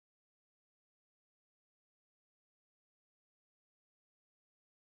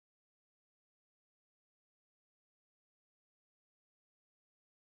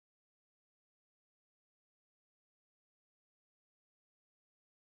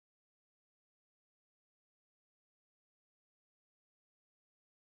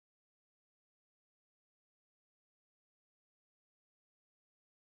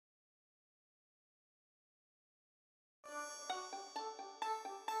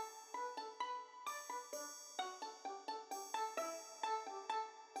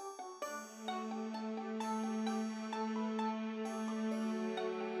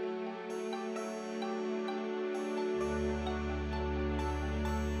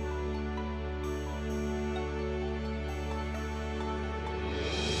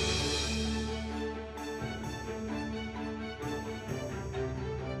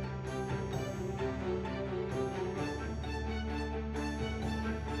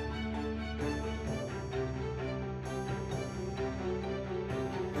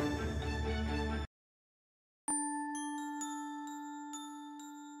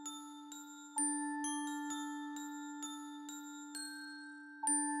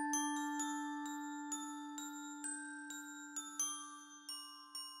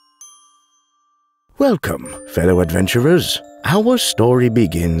Welcome, fellow adventurers. Our story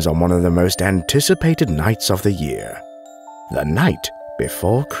begins on one of the most anticipated nights of the year. The night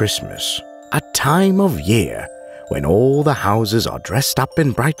before Christmas. A time of year when all the houses are dressed up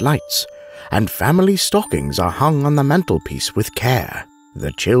in bright lights and family stockings are hung on the mantelpiece with care.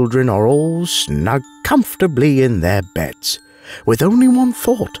 The children are all snug comfortably in their beds, with only one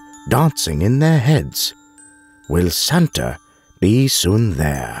thought dancing in their heads. Will Santa be soon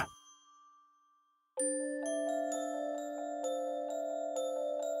there?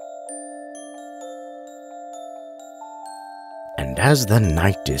 And as the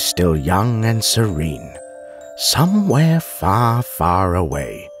night is still young and serene, somewhere far, far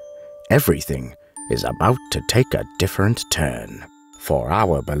away, everything is about to take a different turn. For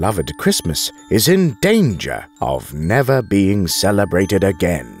our beloved Christmas is in danger of never being celebrated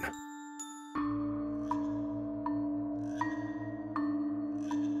again.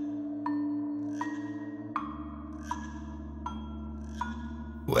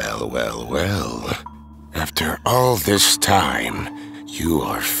 Well, well, well. After all this time, you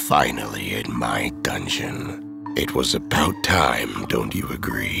are finally in my dungeon. It was about time, don't you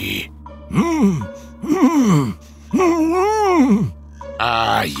agree?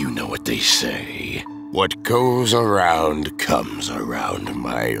 You know what they say. What goes around comes around,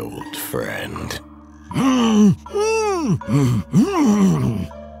 my old friend.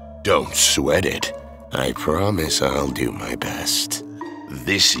 Don't sweat it. I promise I'll do my best.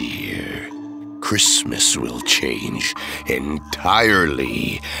 This year, Christmas will change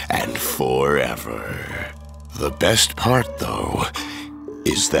entirely and forever. The best part, though,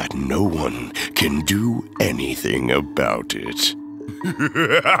 is that no one can do anything about it.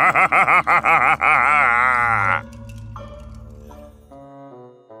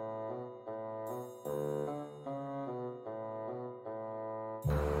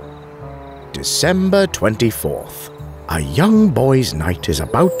 December 24th. A young boy's night is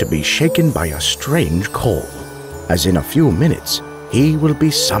about to be shaken by a strange call, as in a few minutes he will be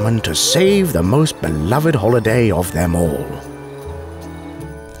summoned to save the most beloved holiday of them all.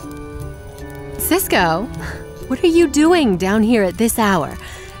 Cisco, what are you doing down here at this hour?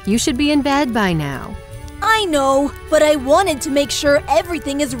 You should be in bed by now. I know, but I wanted to make sure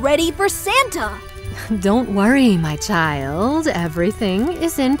everything is ready for Santa. Don't worry, my child. Everything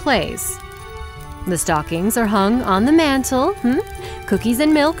is in place. The stockings are hung on the mantle, cookies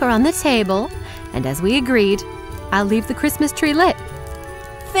and milk are on the table, and as we agreed, I'll leave the Christmas tree lit.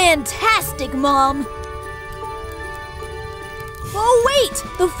 Fantastic, Mom! Oh wait!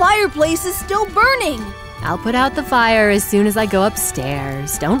 The fireplace is still burning! I'll put out the fire as soon as I go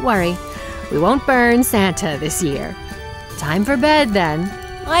upstairs. Don't worry, we won't burn Santa this year. Time for bed, then.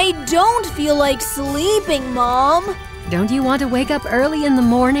 I don't feel like sleeping, Mom. Don't you want to wake up early in the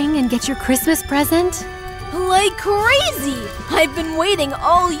morning and get your Christmas present? Like crazy! I've been waiting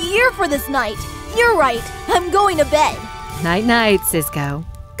all year for this night. You're right, I'm going to bed. Night-night, Cisco.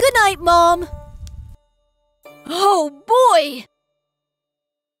 Good night, Mom. Oh, boy!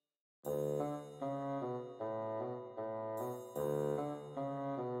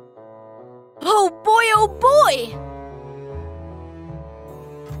 Oh, boy, oh, boy!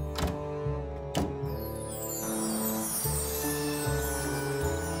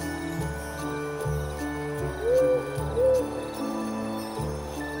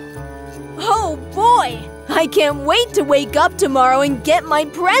 Oh boy! I can't wait to wake up tomorrow and get my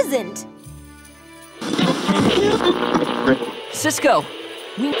present! Cisco!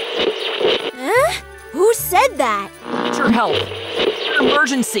 Huh? Who said that? Need your help!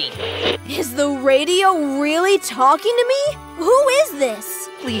 Emergency! Is the radio really talking to me? Who is this?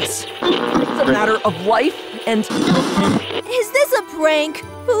 Please. It's a matter of life and... Is this a prank?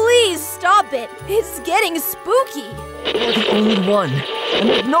 Please stop it. It's getting spooky. You're the only one. And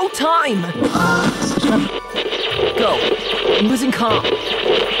we have no time. Go. I'm losing comm.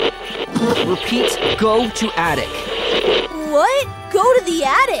 Repeat, go to attic. What? Go to the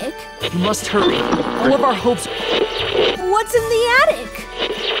attic? You must hurry. All of our hopes... What's in the attic?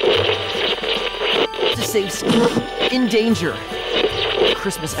 To save in danger.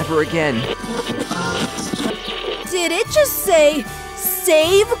 Christmas ever again. Did it just say,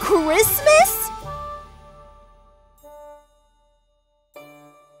 save Christmas?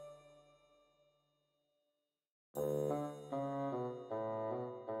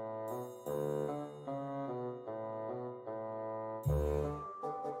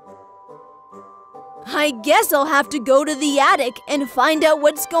 I guess I'll have to go to the attic and find out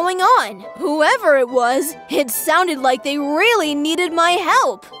what's going on. Whoever it was, it sounded like they really needed my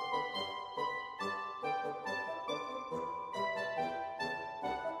help.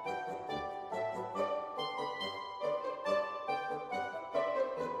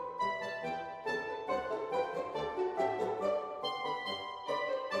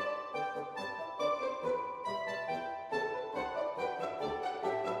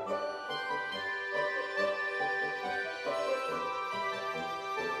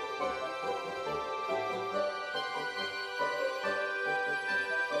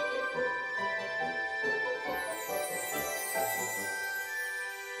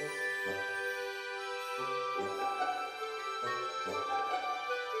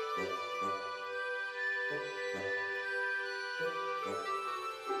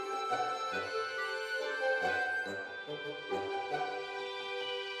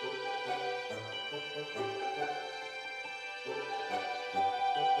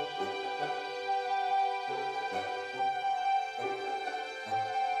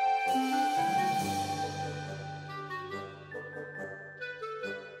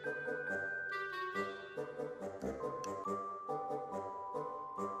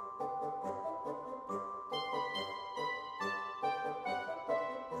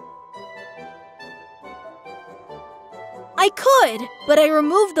 I could, but I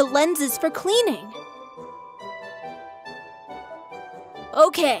removed the lenses for cleaning.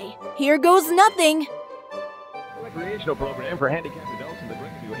 Okay, here goes nothing. Recreational program for handicapped adults in the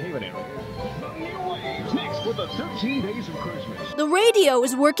Greater New Haven area. The new age next with the 13 Days of Christmas. The radio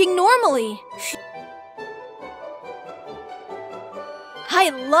is working normally. I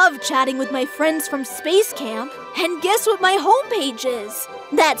love chatting with my friends from space camp. And guess what my homepage is?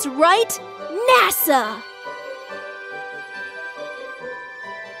 That's right, NASA!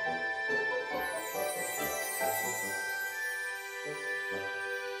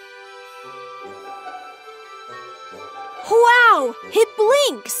 Wow! It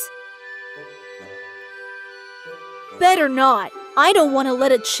blinks! Better not. I don't want to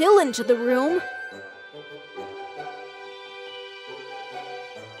let a chill into the room.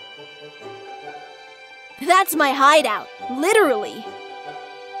 That's my hideout, literally.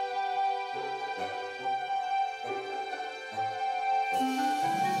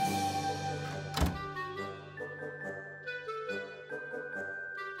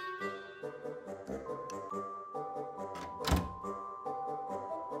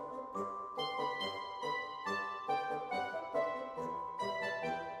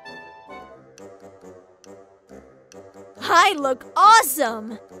 I look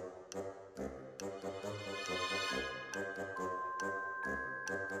awesome!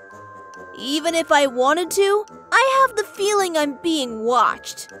 Even if I wanted to, I have the feeling I'm being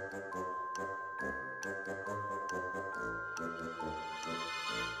watched.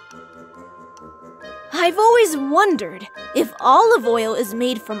 I've always wondered, if olive oil is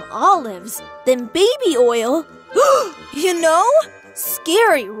made from olives, then baby oil... You know?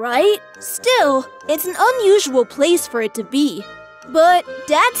 Scary, right? Still, it's an unusual place for it to be. But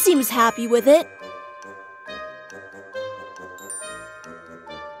Dad seems happy with it.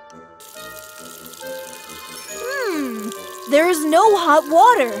 There's no hot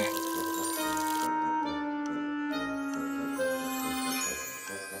water.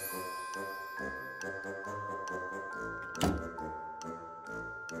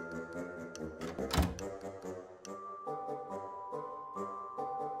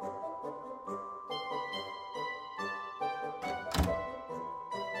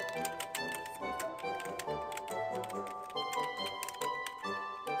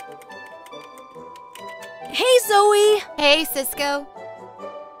 Hey, Zoe! Hey, Cisco.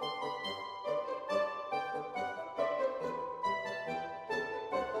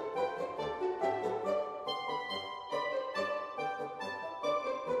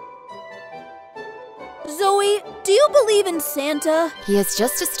 Zoe, do you believe in Santa? He is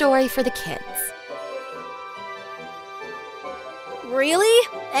just a story for the kids. Really?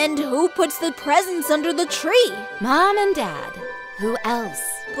 And who puts the presents under the tree? Mom and Dad. Who else?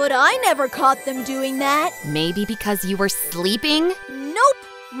 But I never caught them doing that. Maybe because you were sleeping? Nope.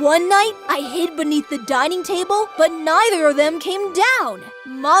 One night, I hid beneath the dining table, but neither of them came down.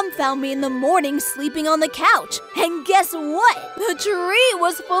 Mom found me in the morning sleeping on the couch. And guess what? The tree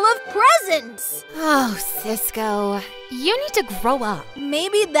was full of presents. Oh, Cisco. You need to grow up.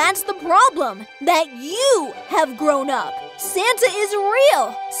 Maybe that's the problem, that you have grown up. Santa is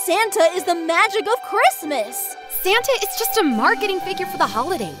real. Santa is the magic of Christmas. Santa is just a marketing figure for the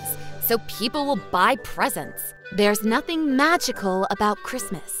holidays, so people will buy presents. There's nothing magical about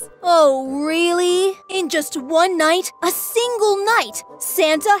Christmas. Oh, really? In just one night, a single night,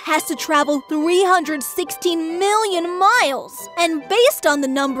 Santa has to travel 316 million miles. And based on the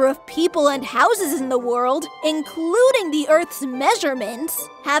number of people and houses in the world, including the Earth's measurements,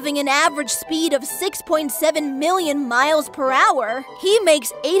 having an average speed of 6.7 million miles per hour, he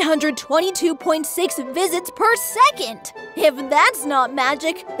makes 822.6 visits per second. If that's not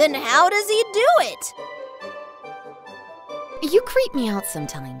magic, then how does he do it? You creep me out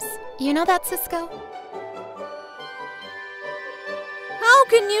sometimes. You know that, Cisco? How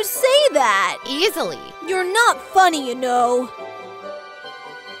can you say that? Easily. You're not funny, you know.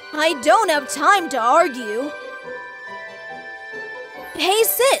 I don't have time to argue. Hey,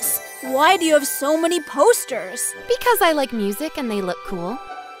 sis, why do you have so many posters? Because I like music and they look cool.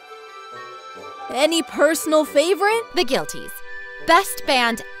 Any personal favorite? The Guilties. Best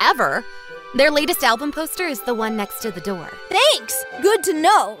band ever. Their latest album poster is the one next to the door. Thanks! Good to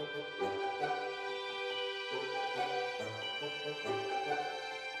know.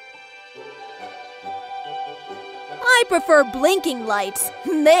 I prefer blinking lights.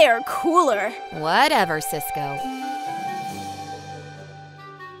 They're cooler. Whatever, Cisco.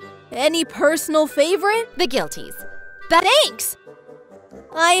 Any personal favorite? The Guilties. Thanks!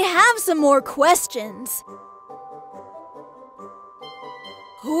 I have some more questions.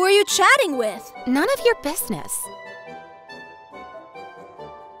 Who are you chatting with? None of your business.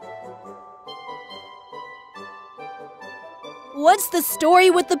 What's the story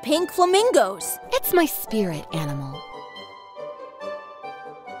with the pink flamingos? It's my spirit animal.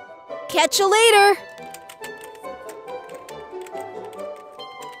 Catch you later!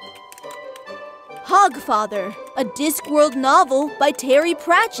 Hogfather, a Discworld novel by Terry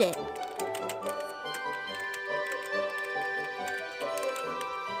Pratchett.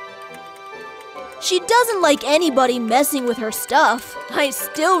 She doesn't like anybody messing with her stuff. I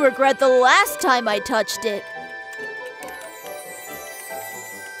still regret the last time I touched it.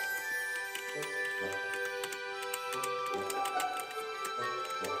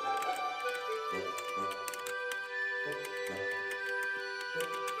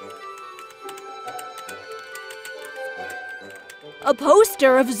 A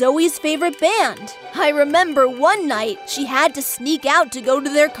poster of Zoe's favorite band. I remember one night she had to sneak out to go to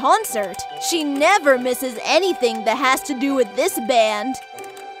their concert. She never misses anything that has to do with this band.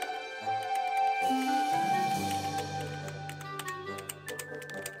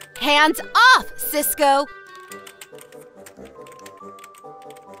 Hands off, Cisco!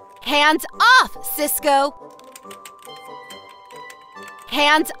 Hands off, Cisco!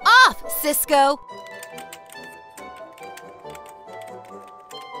 Hands off, Cisco!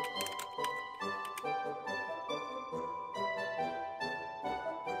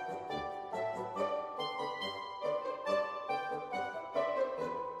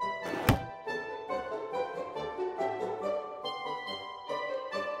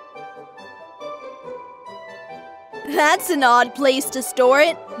 That's an odd place to store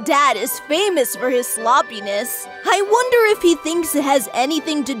it. Dad is famous for his sloppiness. I wonder if he thinks it has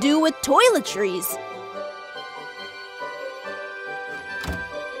anything to do with toiletries.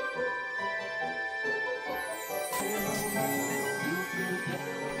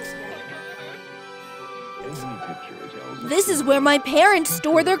 This is where my parents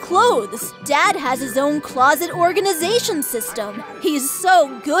store their clothes. Dad has his own closet organization system. He's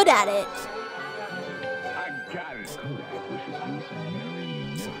so good at it.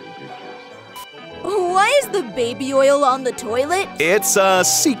 Why is the baby oil on the toilet? It's a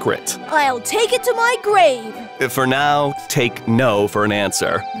secret. I'll take it to my grave. For now, take no for an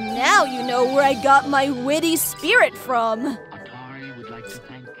answer. Now you know where I got my witty spirit from. Atari would like to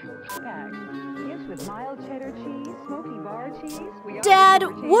thank you. Yes, with mild cheddar cheese, smoky bar cheese. Dad,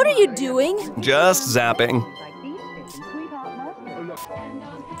 what are you doing? Just zapping. Like beef sticks and sweet hot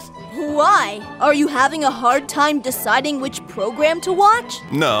mustard. Why? Are you having a hard time deciding which program to watch?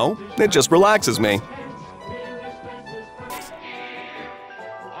 No, it just relaxes me.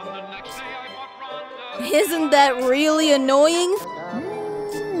 Isn't that really annoying?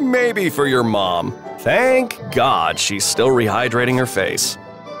 Maybe for your mom. Thank God she's still rehydrating her face.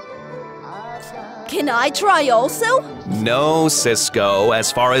 Can I try also? No, Cisco.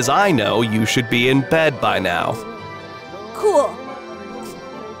 As far as I know, you should be in bed by now. Cool.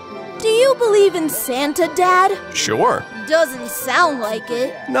 Do you believe in Santa, Dad? Sure. Doesn't sound like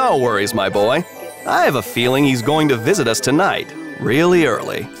it. No worries, my boy. I have a feeling he's going to visit us tonight, really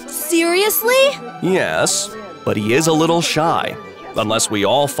early. Seriously? Yes, but he is a little shy. Unless we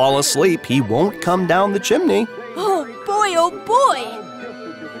all fall asleep, he won't come down the chimney. Oh boy.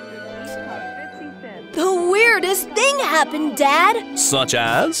 The weirdest thing happened, Dad. Such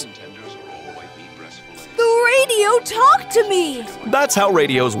as? The radio talked to me. That's how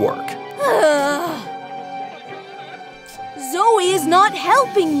radios work. Zoe is not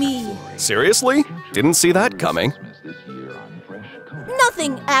helping me. Seriously? Didn't see that coming.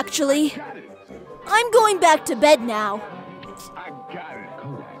 Nothing, actually. I'm going back to bed now.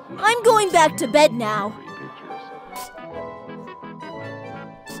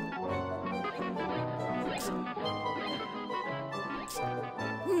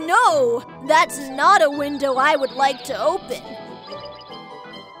 No, that's not a window I would like to open.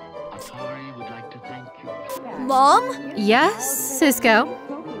 Atari would like to thank you. Mom? Yes, Cisco?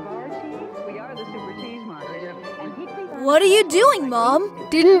 Smoky bar cheese. We are the super cheese market. And hickory bar. What are you doing, Mom?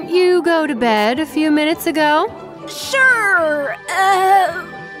 Didn't you go to bed a few minutes ago? Sure,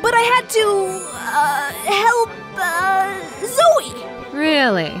 but I had to, help, Zoe.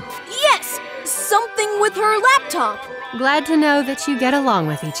 Really? Yes, something with her laptop. Glad to know that you get along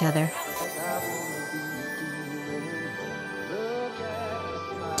with each other.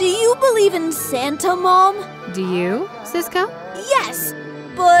 Do you believe in Santa, Mom? Do you, Cisco? Yes,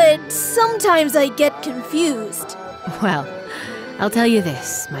 but sometimes I get confused. Well, I'll tell you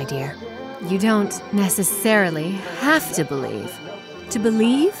this, my dear. You don't necessarily have to believe. To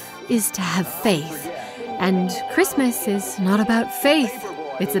believe is to have faith. And Christmas is not about faith,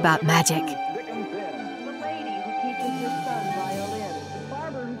 it's about magic.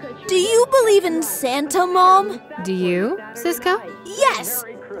 Do you believe in Santa, Mom? Do you, Cisco? Yes,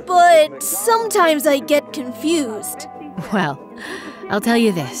 but sometimes I get confused. Well, I'll tell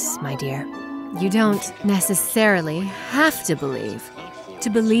you this, my dear. You don't necessarily have to believe. To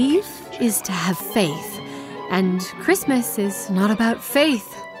believe is to have faith. And Christmas is not about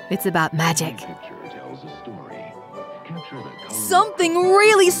faith. It's about magic. Something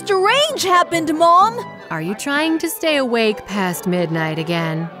really strange happened, Mom! Are you trying to stay awake past midnight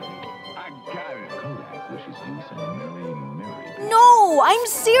again? No, I'm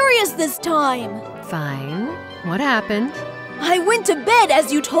serious this time. Fine. What happened? I went to bed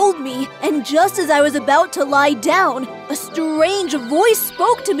as you told me, and just as I was about to lie down, a strange voice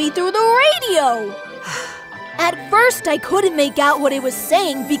spoke to me through the radio. At first, I couldn't make out what it was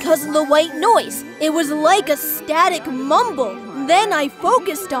saying because of the white noise. It was like a static mumble. Then I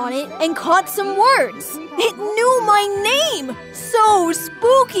focused on it and caught some words. It knew my name! So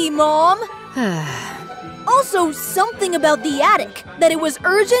spooky, Mom! Also, something about the attic, that it was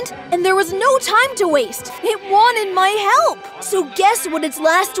urgent and there was no time to waste. It wanted my help. So guess what its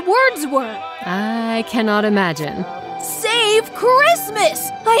last words were? I cannot imagine. Save Christmas!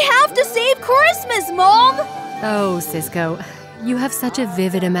 I have to save Christmas, Mom! Oh, Cisco, you have such a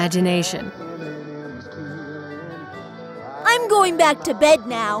vivid imagination. I'm going back to bed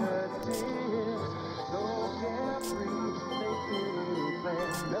now.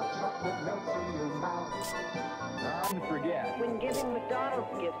 When giving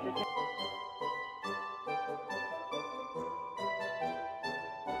McDonald's gifts,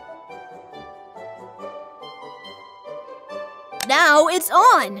 Now it's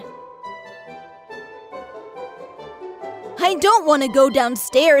on! I don't want to go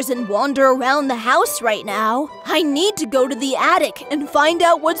downstairs and wander around the house right now. I need to go to the attic and find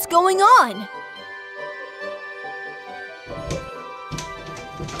out what's going on.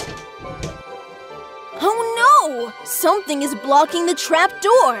 Oh no! Something is blocking the trap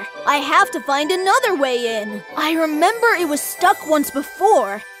door. I have to find another way in. I remember it was stuck once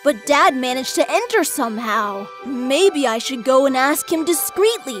before, but Dad managed to enter somehow. Maybe I should go and ask him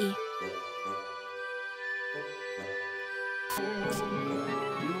discreetly.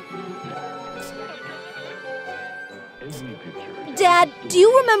 Dad, do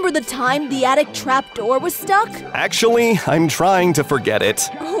you remember the time the attic trap door was stuck? Actually, I'm trying to forget it.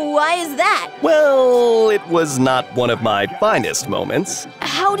 Why is that? Well, it was not one of my finest moments.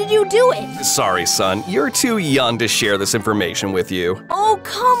 How did you do it? Sorry, son, you're too young to share this information with you. Oh,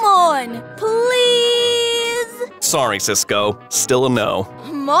 come on! Please! Sorry, Cisco. Still a no.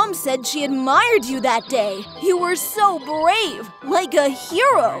 Mom said she admired you that day. You were so brave, like a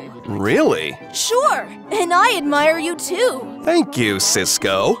hero. Really? Sure, and I admire you too. Thank you,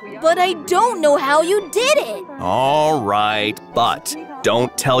 Cisco. But I don't know how you did it. All right, but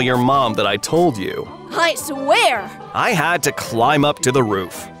don't tell your mom that I told you. I swear. I had to climb up to the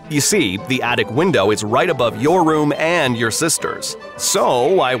roof. You see, the attic window is right above your room and your sister's.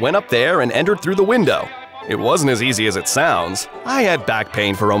 So I went up there and entered through the window. It wasn't as easy as it sounds. I had back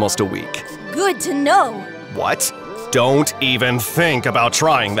pain for almost a week. Good to know. What? Don't even think about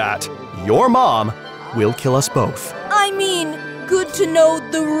trying that. Your mom will kill us both. I mean, good to know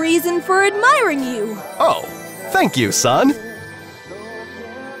the reason for admiring you. Oh, thank you, son.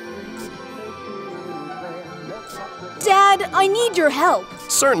 Dad, I need your help.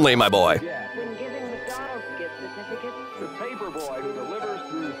 Certainly, my boy. when giving McDonald's gift certificates, The paper boy who delivers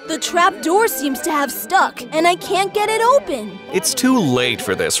through... The trap door seems to have stuck, and I can't get it open. It's too late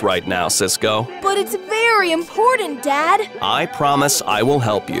for this right now, Cisco. But it's very important, Dad. I promise I will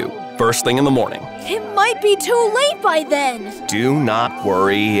help you. First thing in the morning. It might be too late by then. Do not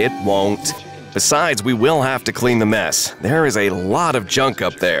worry, it won't. Besides, we will have to clean the mess. There is a lot of junk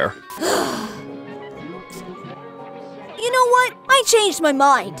up there. You know what? I changed my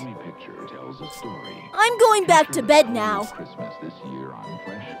mind. Picture tells a story. I'm going back to bed now. Christmas this year on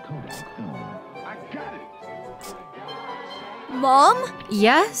Fresh Kodak film. I got it! Mom?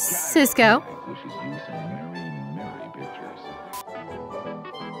 Yes, Cisco? Wishes you some merry, merry pictures.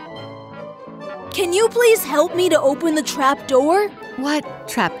 Can you please help me to open the trap door? What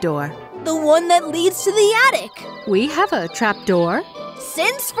trapdoor? The one that leads to the attic. We have a trapdoor.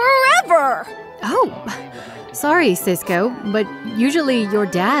 Since forever. Oh, sorry, Cisco, but usually your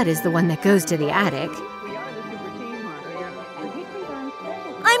dad is the one that goes to the attic. we are the Super Cheesemonger here, and weekly run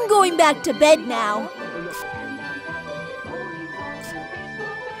special. I'm going back to bed now.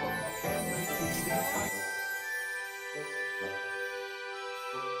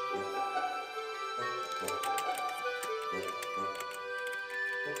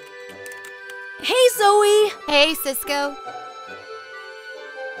 Hey, Zoe. Hey, Cisco.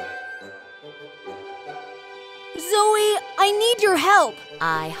 Zoe, I need your help.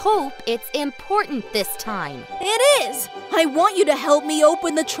 I hope it's important this time. It is. I want you to help me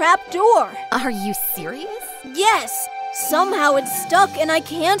open the trap door. Are you serious? Yes. Somehow it's stuck and I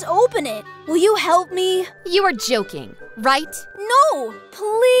can't open it. Will you help me? You are joking, right? No,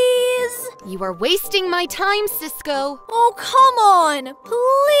 please. You are wasting my time, Cisco. Oh, come on,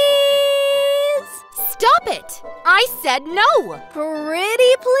 please. Stop it! I said no!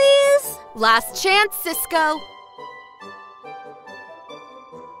 Pretty please? Last chance, Cisco.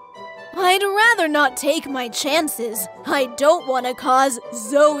 I'd rather not take my chances. I don't want to cause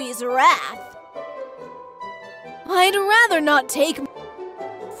Zoe's wrath. I'd rather not take...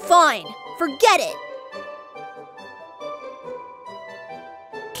 Fine, forget it.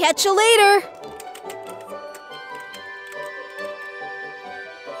 Catch you later.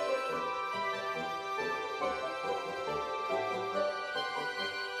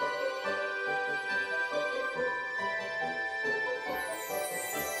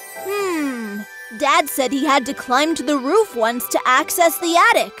 Dad said he had to climb to the roof once to access the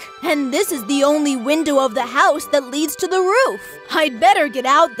attic. And this is the only window of the house that leads to the roof. I'd better get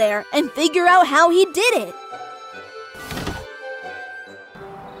out there and figure out how he did it.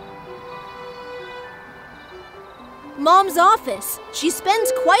 Mom's office. She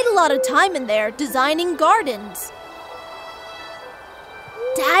spends quite a lot of time in there designing gardens.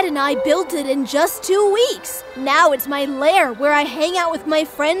 Dad and I built it in just 2 weeks. Now it's my lair where I hang out with my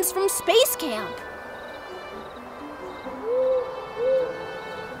friends from space camp.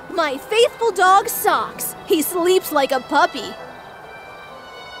 My faithful dog Socks. He sleeps like a puppy.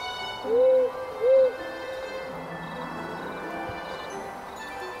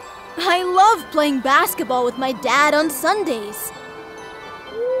 I love playing basketball with my dad on Sundays.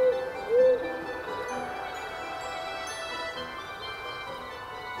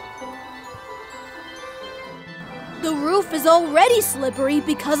 The roof is already slippery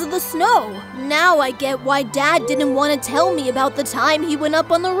because of the snow. Now I get why Dad didn't want to tell me about the time he went up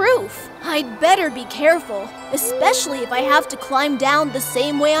on the roof. I'd better be careful, especially if I have to climb down the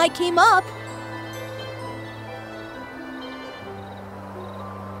same way I came up.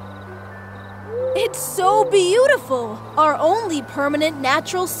 It's so beautiful! Our only permanent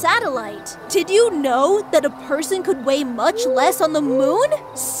natural satellite. Did you know that a person could weigh much less on the moon?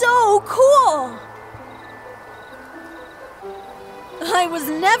 So cool! I was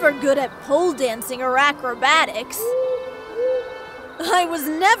never good at pole dancing or acrobatics. I was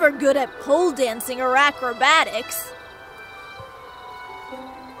never good at pole dancing or acrobatics.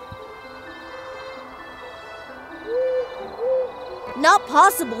 Not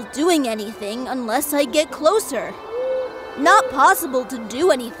possible doing anything unless I get closer. Not possible to do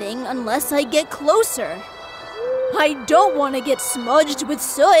anything unless I get closer. I don't want to get smudged with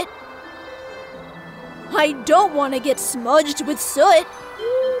soot. I don't want to get smudged with soot.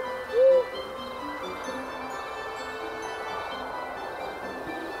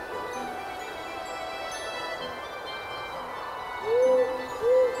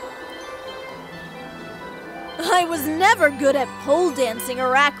 I was never good at pole dancing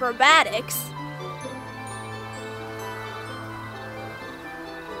or acrobatics.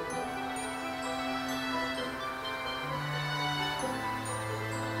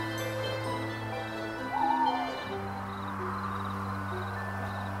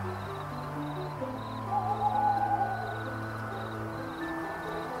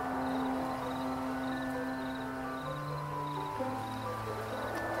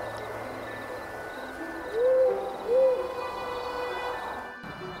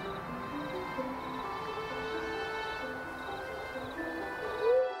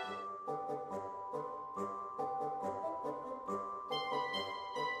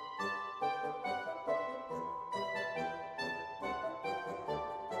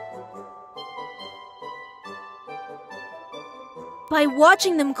 By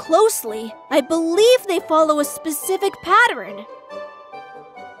watching them closely, I believe they follow a specific pattern.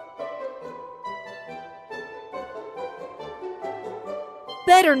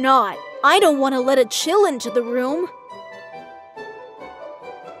 Better not. I don't want to let a chill into the room.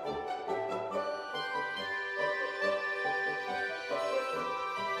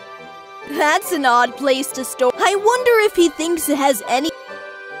 That's an odd place to store. I wonder if he thinks it has any...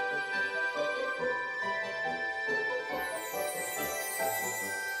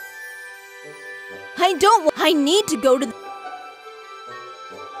 I need to go to...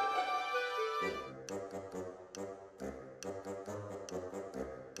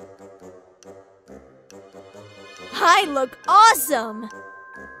 I look awesome!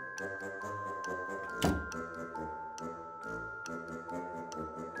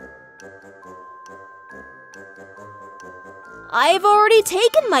 I've already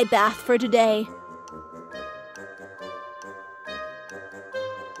taken my bath for today.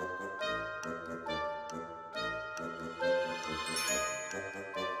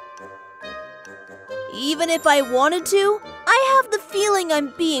 Even if I wanted to, I have the feeling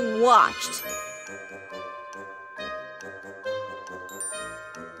I'm being watched.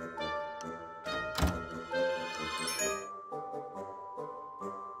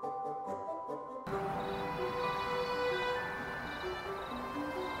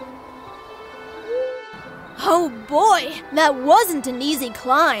 Oh boy, that wasn't an easy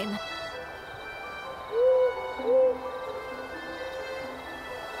climb.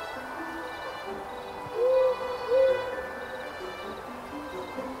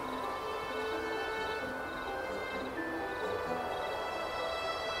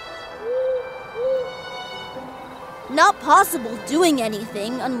 Not possible doing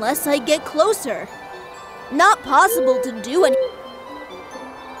anything unless I get closer. Not possible to do anything.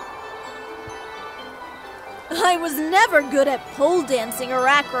 I was never good at pole dancing or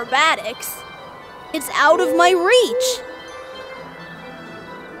acrobatics. It's out of my reach.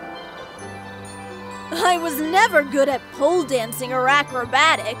 I was never good at pole dancing or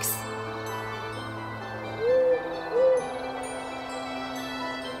acrobatics.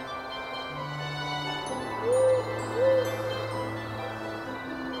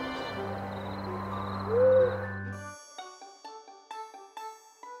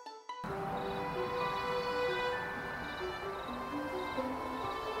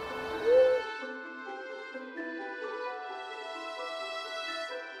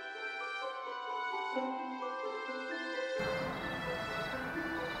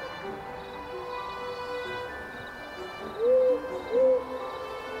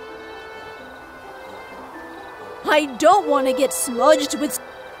 I don't want to get smudged with...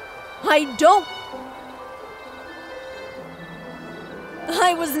 I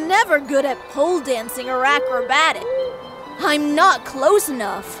was never good at pole dancing or acrobatics. I'm not close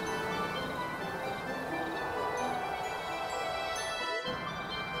enough.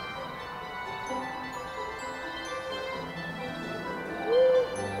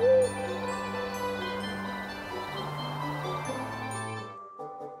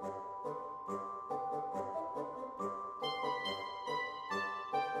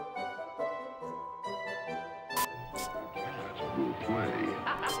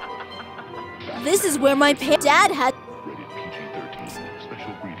 This is where my dad had...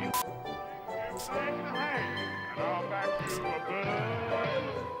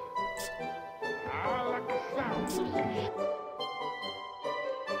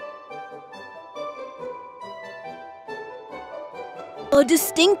 A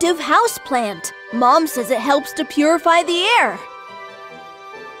distinctive houseplant. Mom says it helps to purify the air.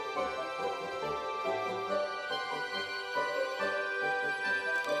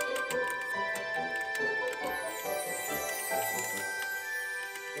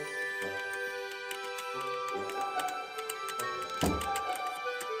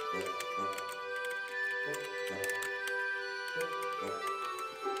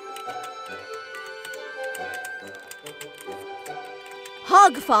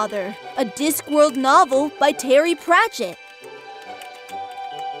 Hogfather, a Discworld novel by Terry Pratchett.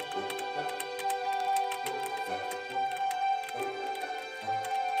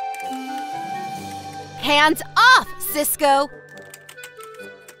 Hands off, Cisco!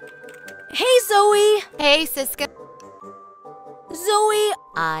 Hey, Zoe! Hey, Cisco. Zoe,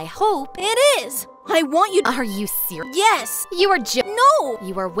 I hope. it is! I want you to... Are you serious? Yes! You are No!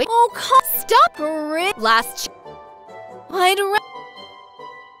 You are wait. Oh, come... Stop! Corinne. Last I'd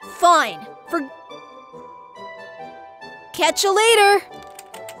Fine. Catch you later!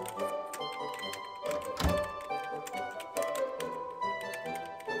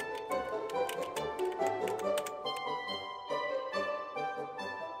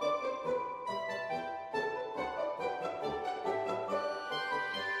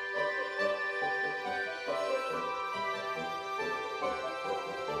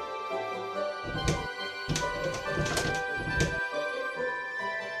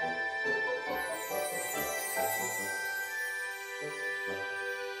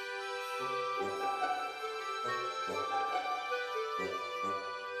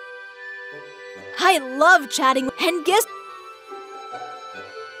 I love chatting and guess...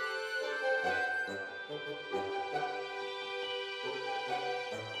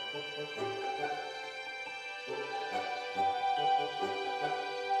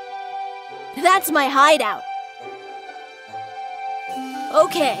 That's my hideout.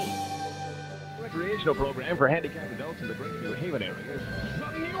 Okay. recreational program for handicapped adults in the Greater New Haven area.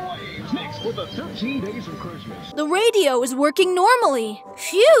 The New Waves next with the 13 Days of Christmas. The radio is working normally.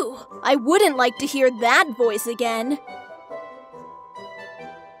 Phew! I wouldn't like to hear that voice again.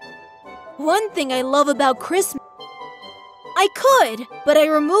 One thing I love about Christmas... I could, but I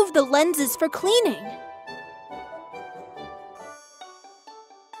removed the lenses for cleaning.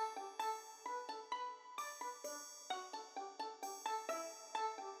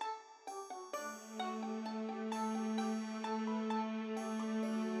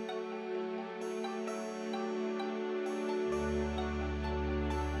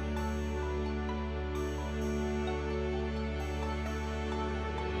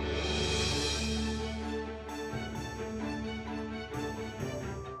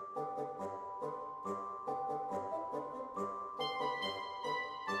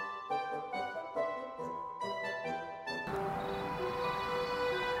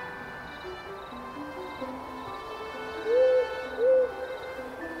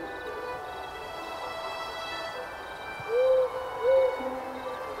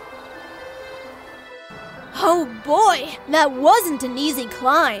 Oh boy, that wasn't an easy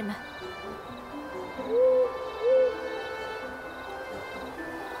climb.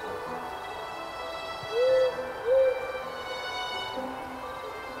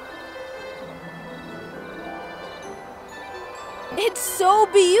 It's so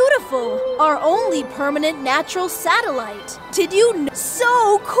beautiful! Our only permanent natural satellite. Did you know?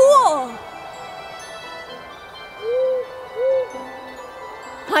 So cool!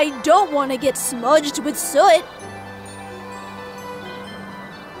 I don't want to get smudged with soot.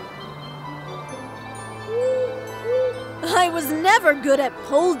 I was never good at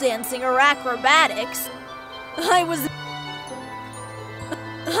pole dancing or acrobatics. I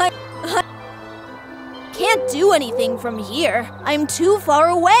can't do anything from here. I'm too far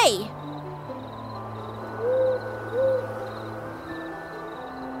away.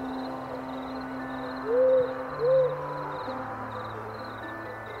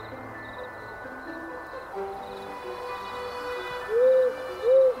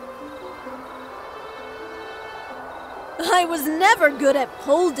 I was never good at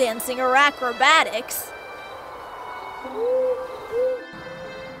pole dancing or acrobatics.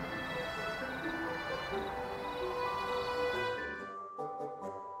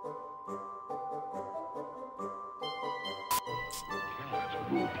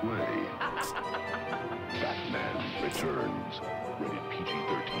 Will play. Batman Returns. Rated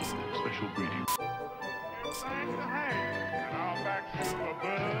PG-13. Special preview.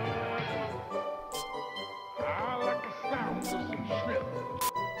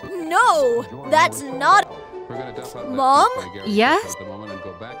 No, that's not. Mom? Yes?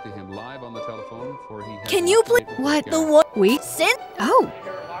 Can you please? What? The one We? sent? Oh,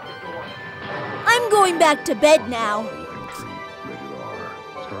 I'm going back to bed now.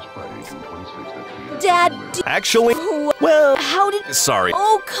 Dad, Actually, well, how did? sorry.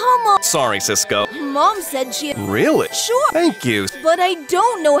 Oh, come on. Sorry, Cisco. Mom said she. Really? Sure. Thank you. But I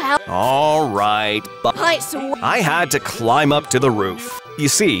don't know how. All right, but I swear. I had to climb up to the roof. You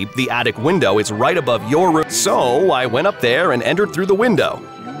see, the attic window is right above your room, so I went up there and entered through the window.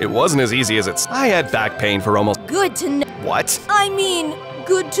 It wasn't as easy as it's. I had back pain for almost. Good to know. What? I mean,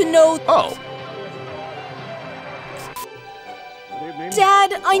 good to know. Oh,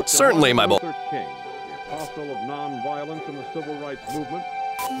 Dad, I. certainly, my boy. King, the apostle of non-violence in the civil rights movement.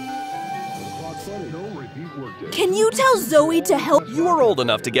 Can you tell Zoe to help? You are old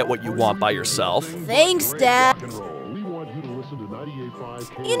enough to get what you want by yourself. Thanks, Dad.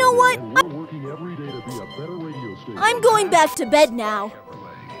 You know what? I'm going back to bed now.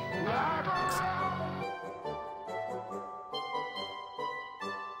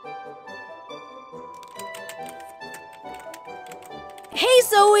 Hey,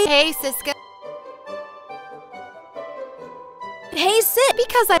 Zoe. Hey, Cisco. Hey, Sid.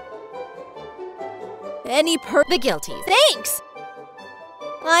 Because I... Any The guilties. Thanks.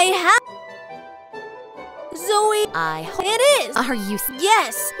 I have. Zoe. I hope... It is. Are you...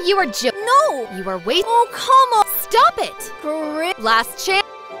 Yes. You are No. You are wait... Oh, come on. Stop it! For real. Last chance.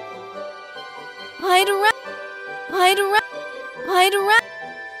 Hide around.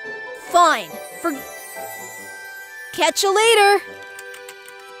 Fine. Catch you later.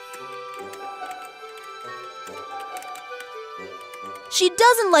 She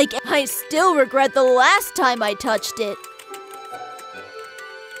doesn't like it. I still regret the last time I touched it.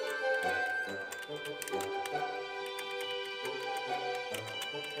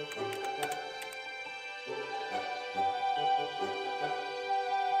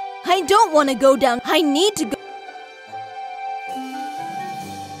 I don't want to go down. I need to go.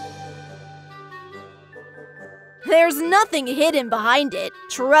 There's nothing hidden behind it,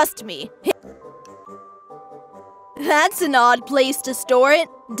 trust me. That's an odd place to store it.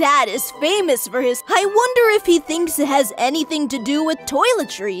 Dad is famous for his. I wonder if he thinks it has anything to do with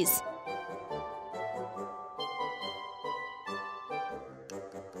toiletries.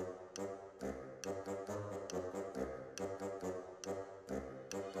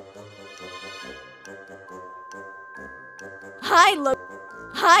 Hi, look.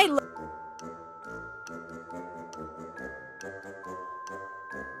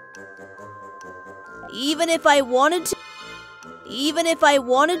 Even if I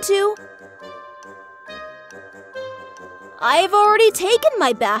wanted to, I've already taken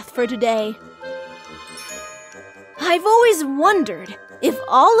my bath for today. I've always wondered if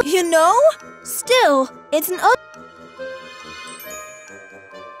still, it's an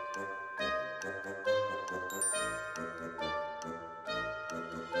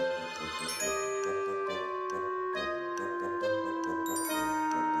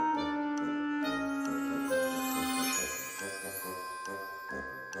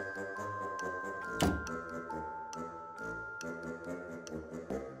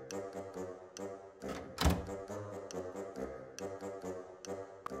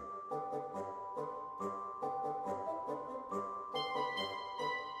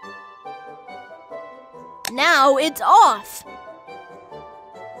Now it's off.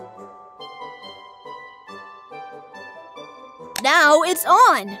 Now it's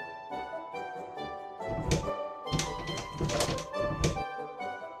on.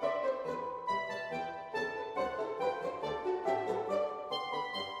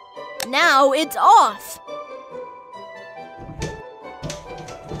 Now it's off.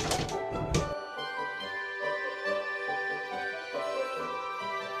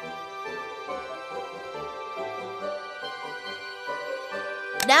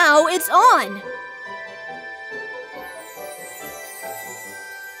 Now it's on.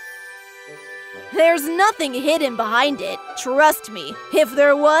 There's nothing hidden behind it, trust me. If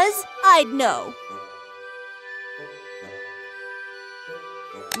there was, I'd know.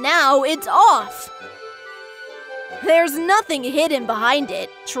 Now it's off. There's nothing hidden behind it,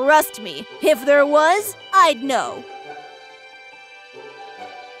 trust me. If there was, I'd know.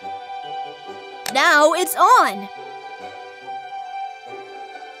 Now it's on.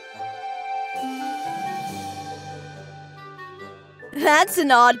 That's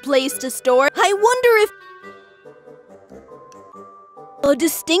an odd place to store. I wonder if a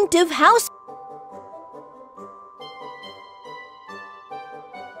distinctive house.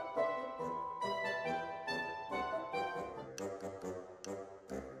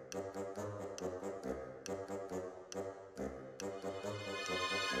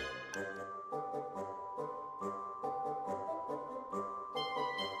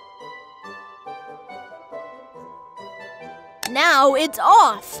 Now it's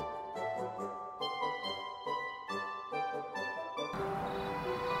off.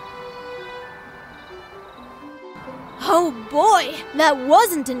 Oh boy, that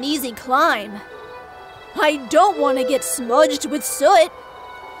wasn't an easy climb. I don't want to get smudged with soot.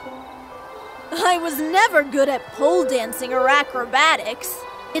 I was never good at pole dancing or acrobatics.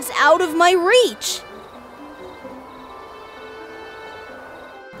 It's out of my reach.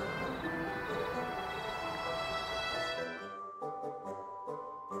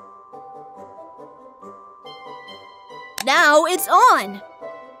 Now it's on.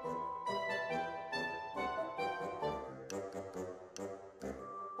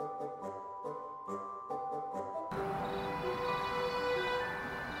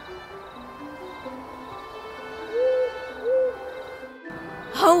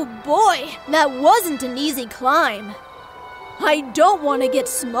 Oh boy, that wasn't an easy climb. I don't want to get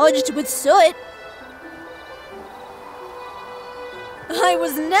smudged with soot. I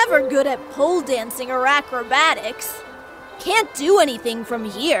was never good at pole dancing or acrobatics. Can't do anything from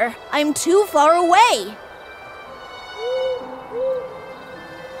here. I'm too far away.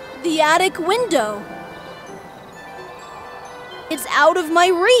 The attic window. It's out of my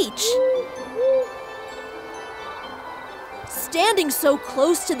reach. Standing so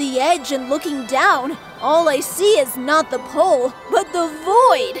close to the edge and looking down, all I see is not the pole, but the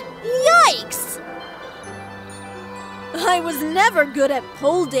void. Yikes! I was never good at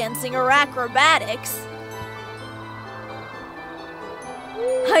pole dancing or acrobatics.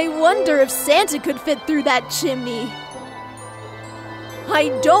 I wonder if Santa could fit through that chimney. I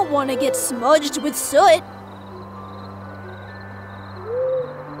don't want to get smudged with soot.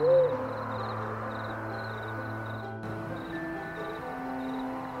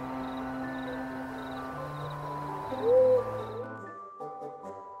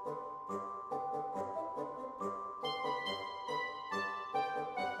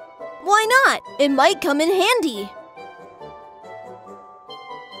 Why not? It might come in handy.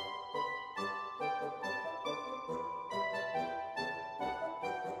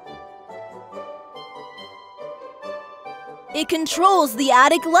 It controls the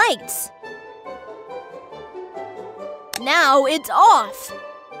attic lights. Now it's off.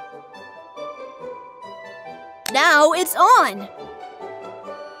 Now it's on.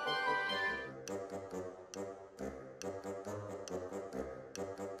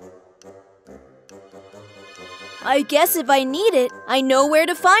 I guess if I need it, I know where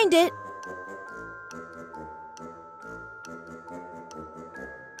to find it.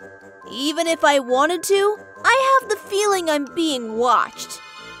 Even if I wanted to, I have the feeling I'm being watched.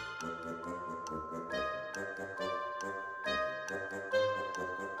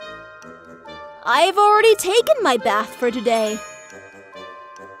 I've already taken my bath for today.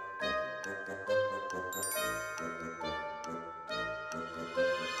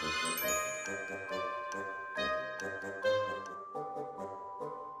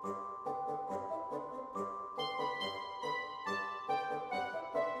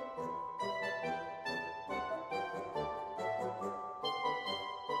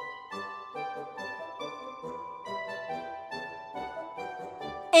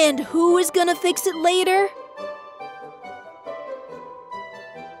 And who is gonna fix it later?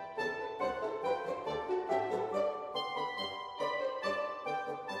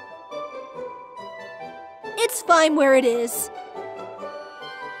 It's fine where it is.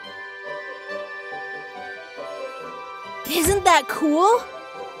 Isn't that cool?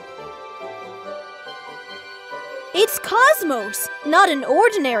 It's Cosmos, not an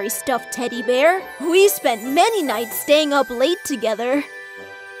ordinary stuffed teddy bear. We spent many nights staying up late together.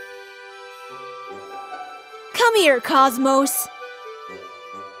 Come here, Cosmos.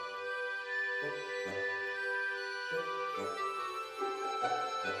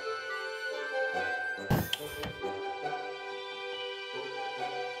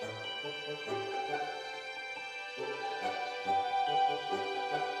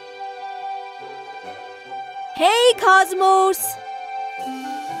 Hey, Cosmos!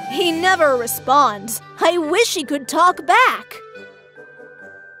 He never responds. I wish he could talk back.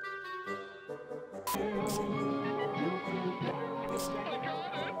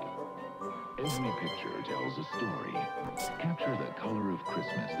 Every picture tells a story. Capture the color of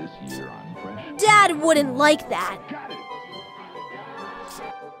Christmas this year on Fresh. Dad wouldn't like that. Got it.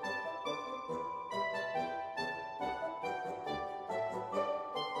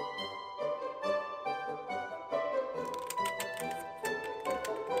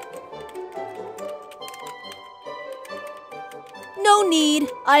 No need.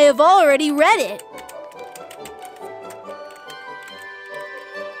 I have already read it.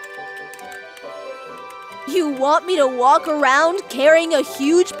 You want me to walk around carrying a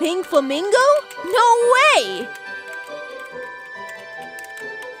huge pink flamingo? No way!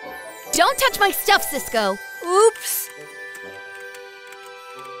 Don't touch my stuff, Cisco. Oops.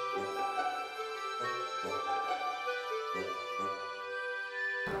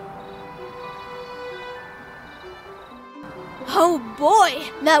 Oh boy,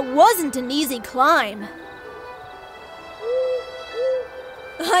 that wasn't an easy climb.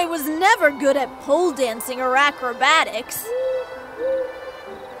 I was never good at pole dancing or acrobatics.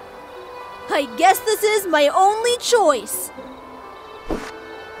 I guess this is my only choice.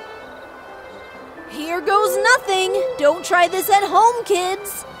 Here goes nothing. Don't try this at home,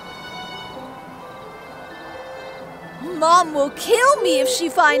 kids. Mom will kill me if she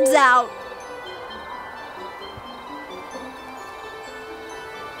finds out.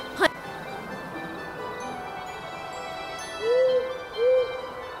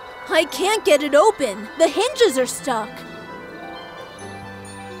 I can't get it open. The hinges are stuck.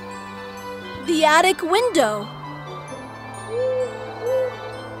 The attic window.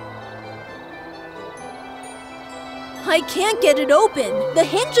 I can't get it open. The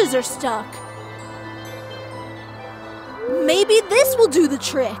hinges are stuck. Maybe this will do the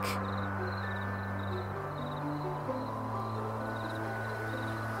trick.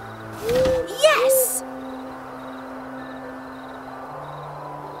 Yes!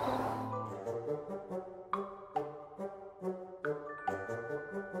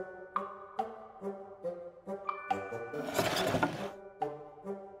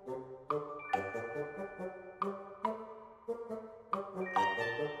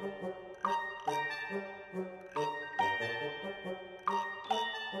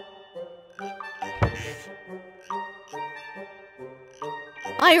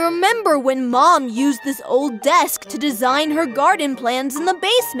 I remember when Mom used this old desk to design her garden plans in the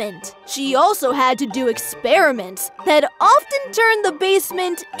basement. She also had to do experiments that often turned the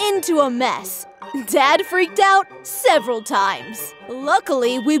basement into a mess. Dad freaked out several times.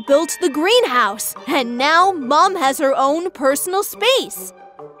 Luckily, we built the greenhouse, and now Mom has her own personal space.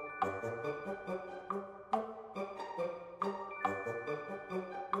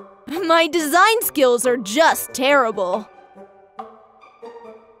 My design skills are just terrible.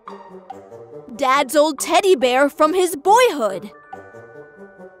 Dad's old teddy bear from his boyhood.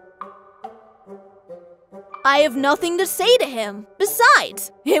 I have nothing to say to him.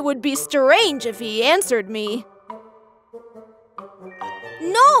 Besides, it would be strange if he answered me.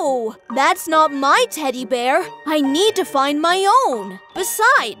 No, that's not my teddy bear. I need to find my own.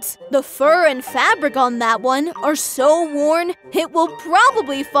 Besides, the fur and fabric on that one are so worn, it will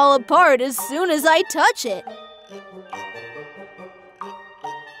probably fall apart as soon as I touch it.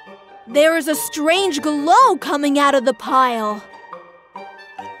 There is a strange glow coming out of the pile.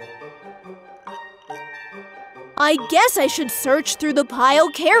 I guess I should search through the pile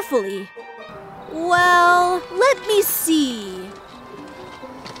carefully. Well, let me see.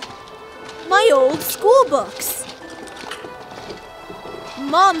 My old school books.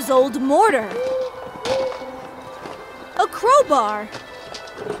 Mom's old mortar. A crowbar.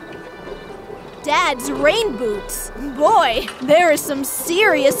 Dad's rain boots. Boy, there is some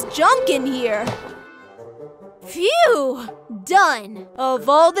serious junk in here. Phew! Done. Of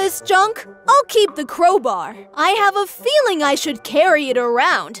all this junk, I'll keep the crowbar. I have a feeling I should carry it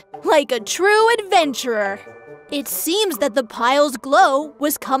around, like a true adventurer. It seems that the pile's glow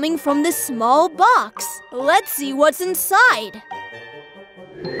was coming from this small box. Let's see what's inside.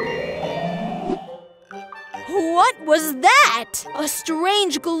 What was that? A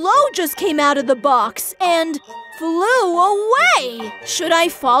strange glow just came out of the box and flew away. Should I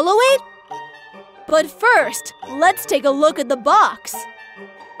follow it? But first, let's take a look at the box.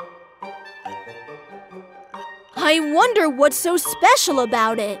 I wonder what's so special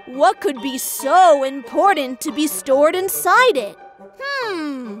about it. What could be so important to be stored inside it?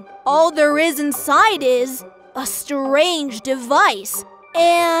 All there is inside is a strange device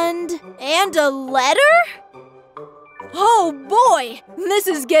and a letter? Oh boy, this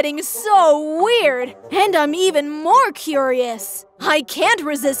is getting so weird, and I'm even more curious. I can't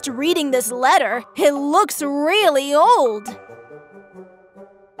resist reading this letter. It looks really old.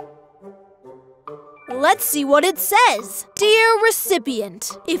 Let's see what it says. Dear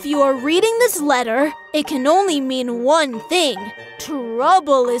recipient, if you are reading this letter, it can only mean one thing.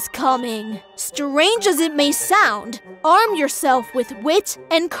 Trouble is coming. Strange as it may sound, arm yourself with wit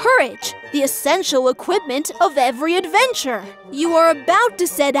and courage, the essential equipment of every adventure. You are about to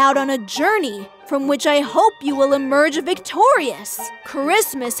set out on a journey from which I hope you will emerge victorious.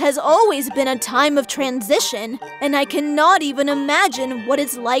 Christmas has always been a time of transition, and I cannot even imagine what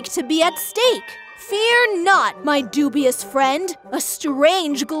it's like to be at stake. Fear not, my dubious friend. A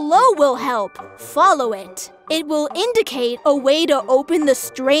strange glow will help. Follow it. It will indicate a way to open the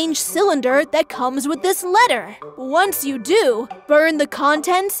strange cylinder that comes with this letter. Once you do, burn the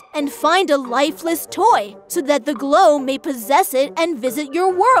contents and find a lifeless toy so that the glow may possess it and visit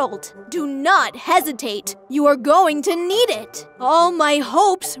your world. Do not hesitate. You are going to need it. All my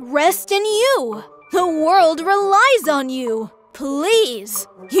hopes rest in you. The world relies on you. Please,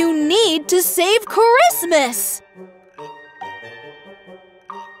 you need to save Christmas!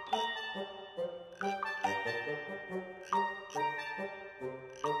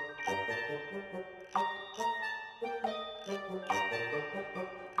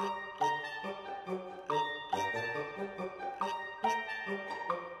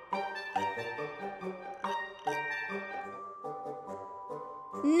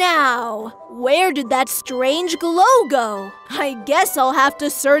 Now, where did that strange glow go? I guess I'll have to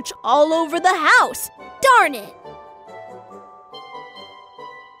search all over the house. Darn it!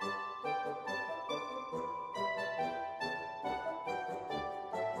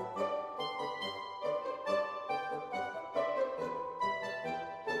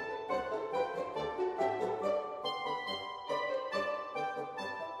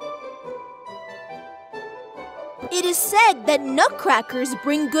 It is said that nutcrackers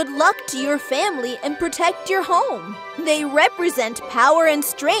bring good luck to your family and protect your home. They represent power and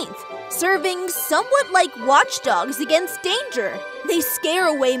strength, serving somewhat like watchdogs against danger. They scare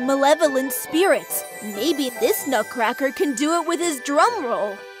away malevolent spirits. Maybe this nutcracker can do it with his drum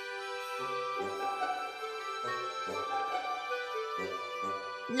roll.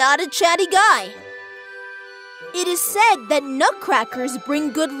 Not a chatty guy. It is said that nutcrackers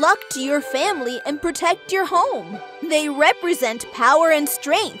bring good luck to your family and protect your home. They represent power and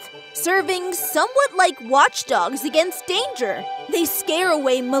strength, serving somewhat like watchdogs against danger. They scare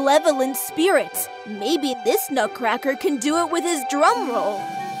away malevolent spirits. Maybe this nutcracker can do it with his drum roll.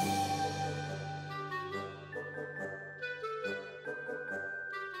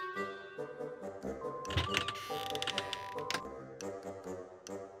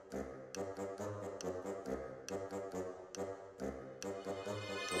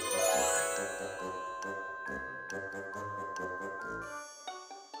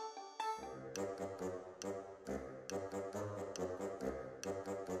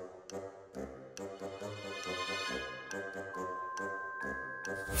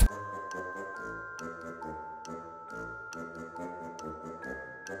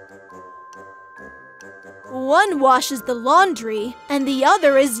 One washes the laundry, and the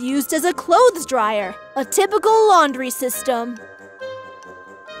other is used as a clothes dryer, a typical laundry system.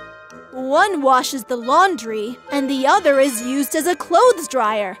 One washes the laundry, and the other is used as a clothes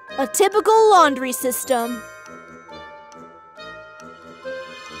dryer, a typical laundry system.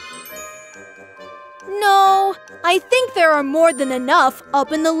 No, I think there are more than enough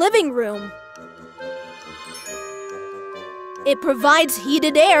up in the living room. It provides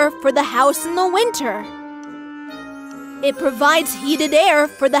heated air for the house in the winter. It provides heated air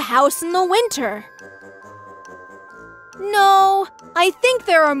for the house in the winter. No, I think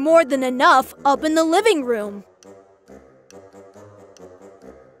there are more than enough up in the living room.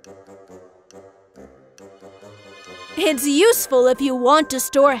 It's useful if you want to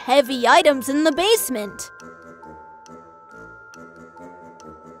store heavy items in the basement.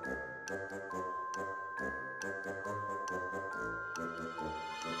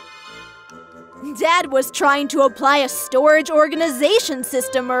 Dad was trying to apply a storage organization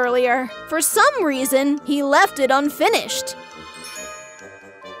system earlier. For some reason, he left it unfinished.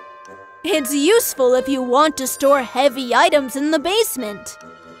 It's useful if you want to store heavy items in the basement.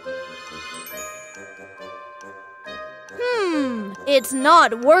 It's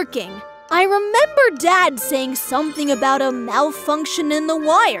not working. I remember Dad saying something about a malfunction in the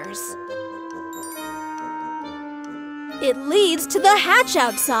wires. It leads to the hatch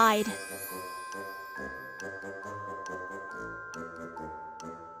outside.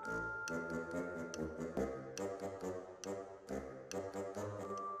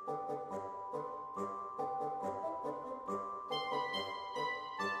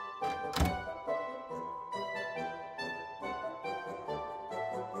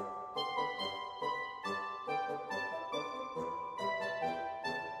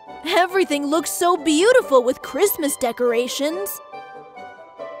 Everything looks so beautiful with Christmas decorations.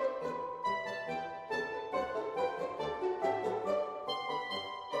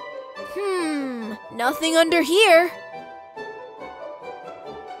 Nothing under here.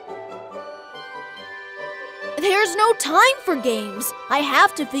 There's no time for games. I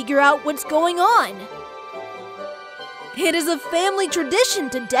have to figure out what's going on. It is a family tradition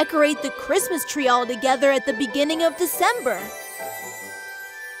to decorate the Christmas tree all together at the beginning of December.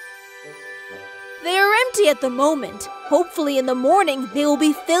 They are empty at the moment. Hopefully in the morning they will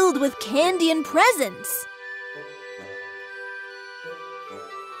be filled with candy and presents.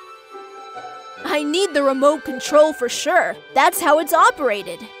 I need the remote control for sure. That's how it's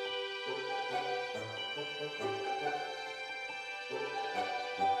operated.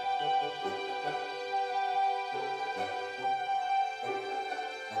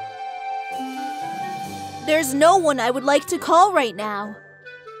 There's no one I would like to call right now.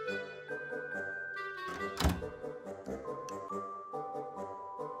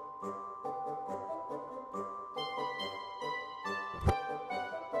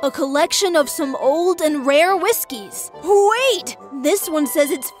 A collection of some old and rare whiskeys. Wait! This one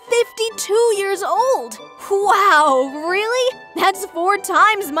says it's 52 years old. Wow, really? That's 4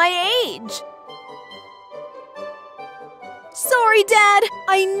 times my age. Sorry, Dad.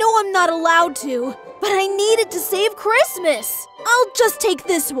 I know I'm not allowed to, but I needed to save Christmas. I'll just take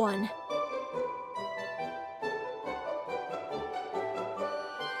this one.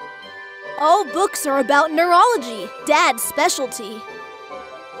 All books are about neurology, Dad's specialty.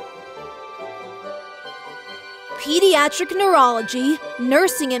 Pediatric neurology,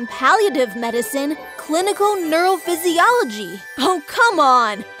 nursing and palliative medicine, clinical neurophysiology. Oh, come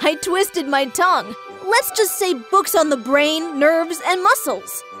on! I twisted my tongue. Let's just say books on the brain, nerves, and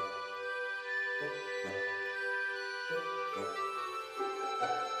muscles.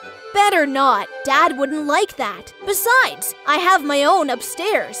 Better not. Dad wouldn't like that. Besides, I have my own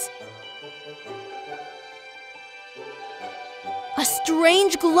upstairs. A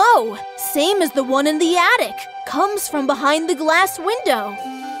strange glow, same as the one in the attic. comes from behind the glass window.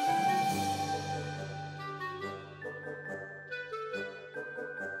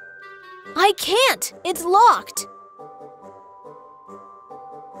 I can't! It's locked!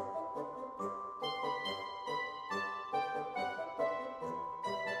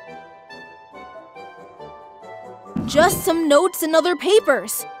 Just some notes and other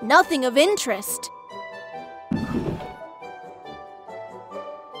papers. Nothing of interest.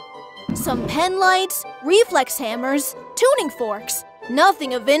 Some pen lights, reflex hammers, tuning forks.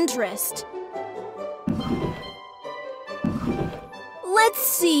 Nothing of interest. Let's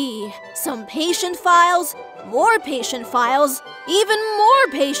see. Some patient files, more patient files, even more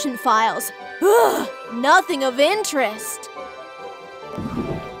patient files. Ugh, nothing of interest.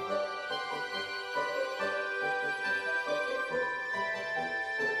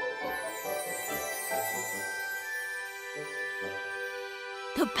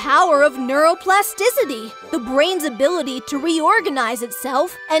 The power of neuroplasticity, the brain's ability to reorganize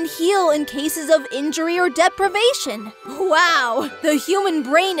itself and heal in cases of injury or deprivation. Wow, the human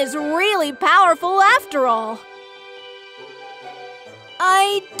brain is really powerful after all.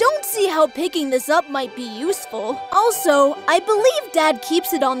 I don't see how picking this up might be useful. Also, I believe Dad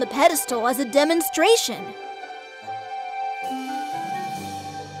keeps it on the pedestal as a demonstration.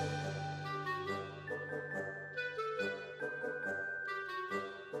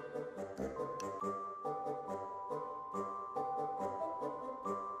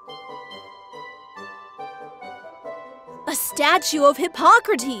 A statue of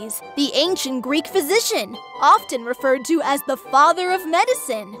Hippocrates, the ancient Greek physician, often referred to as the father of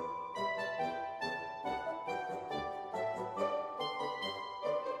medicine.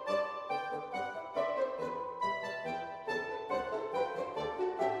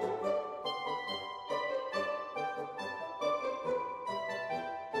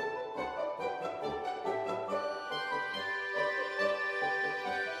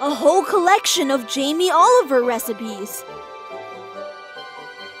 A whole collection of Jamie Oliver recipes.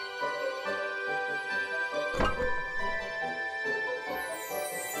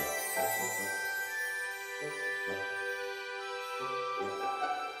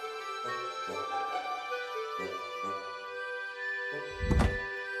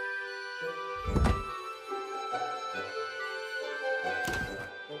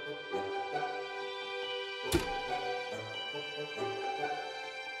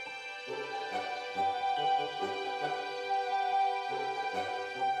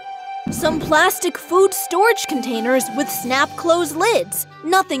 Some plastic food storage containers with snap-close lids.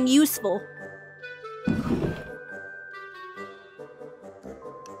 Nothing useful.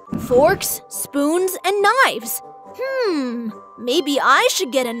 Forks, spoons, and knives. Maybe I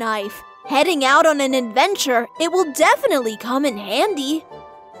should get a knife. Heading out on an adventure, it will definitely come in handy.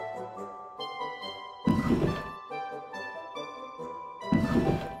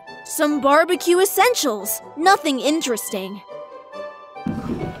 Some barbecue essentials. Nothing interesting.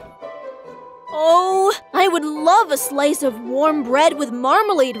 Oh, I would love a slice of warm bread with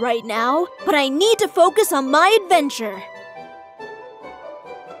marmalade right now, but I need to focus on my adventure.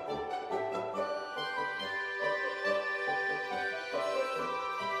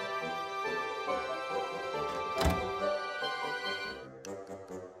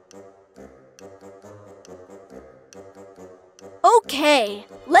 Okay,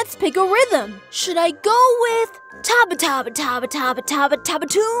 let's pick a rhythm. Should I go with taba taba taba taba taba taba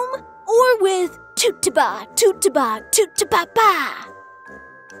toom? Or with toot-ta-ba, toot-ta-ba, toot-ta-ba-ba?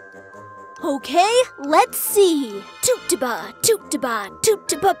 Okay, let's see. Toot-ta-ba, toot-ta-ba,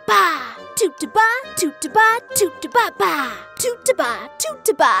 toot-ta-ba-ba. Toot-ta-ba, toot-ta-ba, toot-ta-ba-ba. Toot-ta-ba,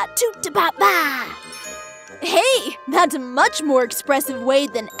 toot-ta-ba, toot-ta-ba-ba. Hey, that's a much more expressive way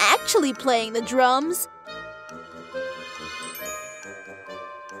than actually playing the drums.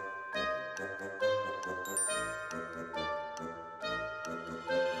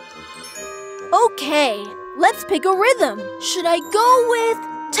 Okay, let's pick a rhythm. Should I go with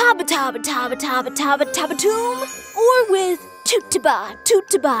taba taba taba taba taba taba toom? Or with toot-ta-ba,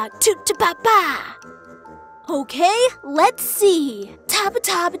 toot-ta-ba, toot-ta-ba-ba? Okay, let's see. Taba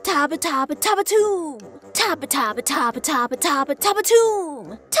taba taba taba taba toom. Taba taba taba taba taba taba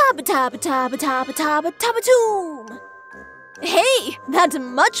toom. Taba taba taba taba taba taba toom. Hey, that's a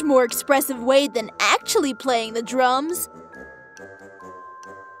much more expressive way than actually playing the drums.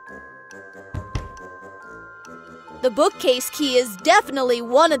 The bookcase key is definitely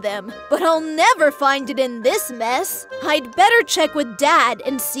one of them, but I'll never find it in this mess. I'd better check with Dad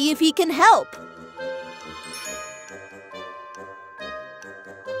and see if he can help.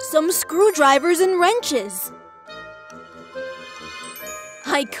 Some screwdrivers and wrenches.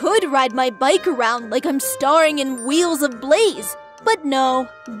 I could ride my bike around like I'm starring in Wheels of Blaze, but no,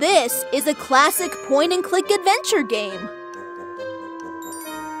 this is a classic point-and-click adventure game.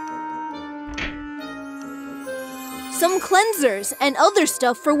 Some cleansers and other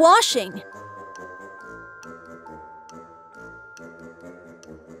stuff for washing.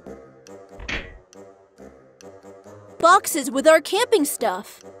 Boxes with our camping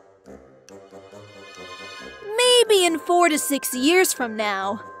stuff. Maybe in 4 to 6 years from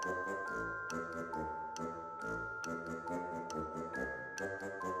now.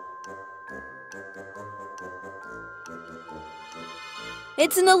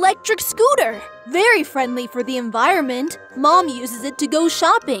 It's an electric scooter. Very friendly for the environment. Mom uses it to go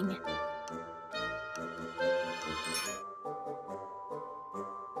shopping.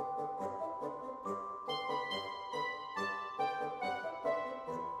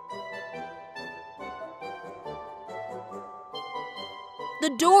 The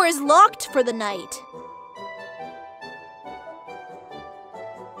door is locked for the night.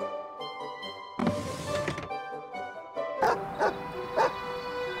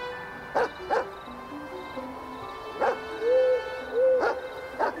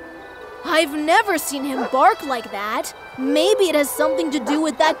 I've never seen him bark like that. Maybe it has something to do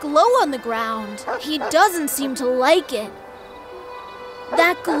with that glow on the ground. He doesn't seem to like it.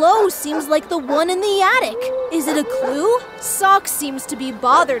 That glow seems like the one in the attic. Is it a clue? Sock seems to be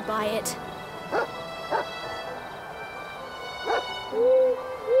bothered by it.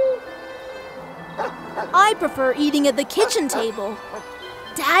 I prefer eating at the kitchen table.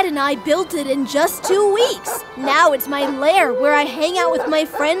 Dad and I built it in just 2 weeks. Now it's my lair where I hang out with my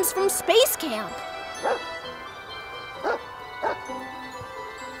friends from space camp.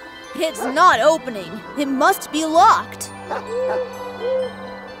 It's not opening. It must be locked.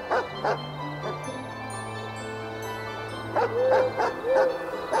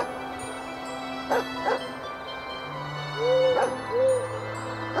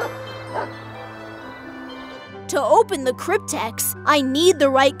 To open the cryptex, I need the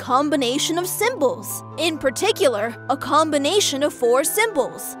right combination of symbols. In particular, a combination of 4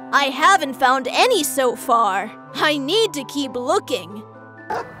 symbols. I haven't found any so far. I need to keep looking.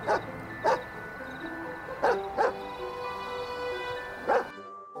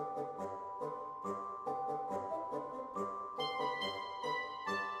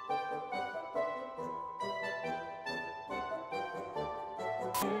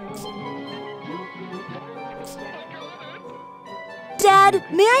 Dad,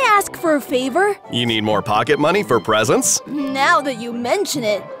 may I ask for a favor? You need more pocket money for presents? Now that you mention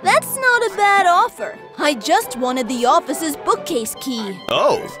it, that's not a bad offer. I just wanted the office's bookcase key.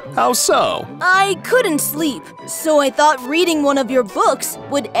 Oh, how so? I couldn't sleep, so I thought reading one of your books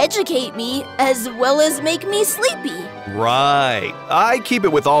would educate me as well as make me sleepy. Right. I keep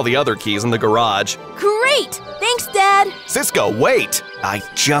it with all the other keys in the garage. Great! Thanks, Dad! Cisco, wait! I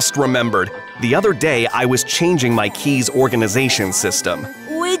just remembered. The other day, I was changing my keys organization system.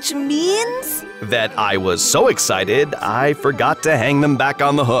 Which means? That I was so excited, I forgot to hang them back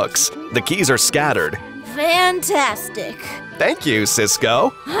on the hooks. The keys are scattered. Fantastic. Thank you,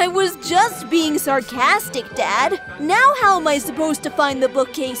 Cisco. I was just being sarcastic, Dad. Now how am I supposed to find the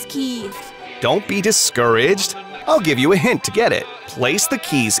bookcase key? Don't be discouraged. I'll give you a hint to get it. Place the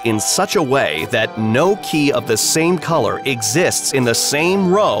keys in such a way that no key of the same color exists in the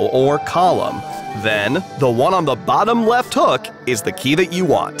same row or column. Then, the one on the bottom left hook is the key that you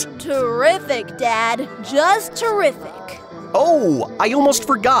want. Terrific, Dad. Just terrific. Oh, I almost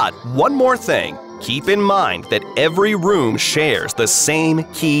forgot. One more thing. Keep in mind that every room shares the same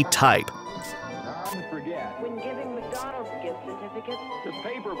key type. When giving McDonald's gift certificates, The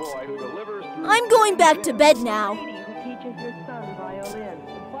paper boy who delivers through... I'm going back to bed now. lady who teaches her son violin,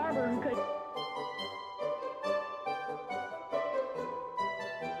 the barber who could...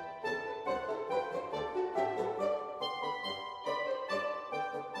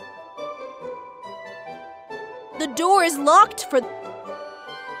 The door is locked for...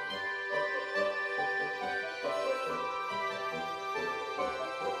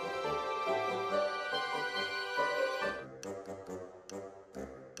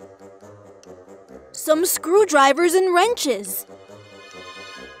 some screwdrivers and wrenches.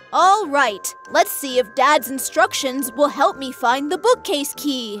 All right, let's see if Dad's instructions will help me find the bookcase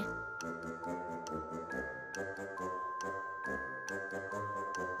key.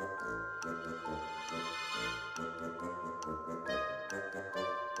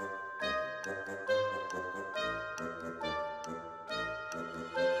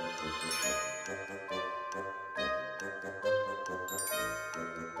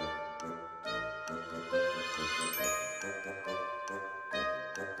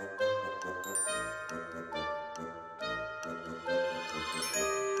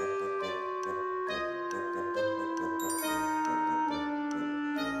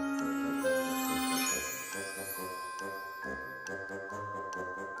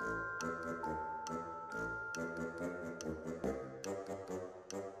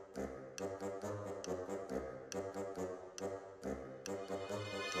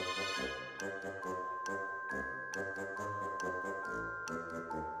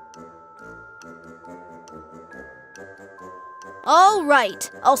 All right,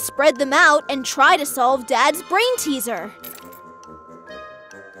 I'll spread them out and try to solve Dad's brain teaser.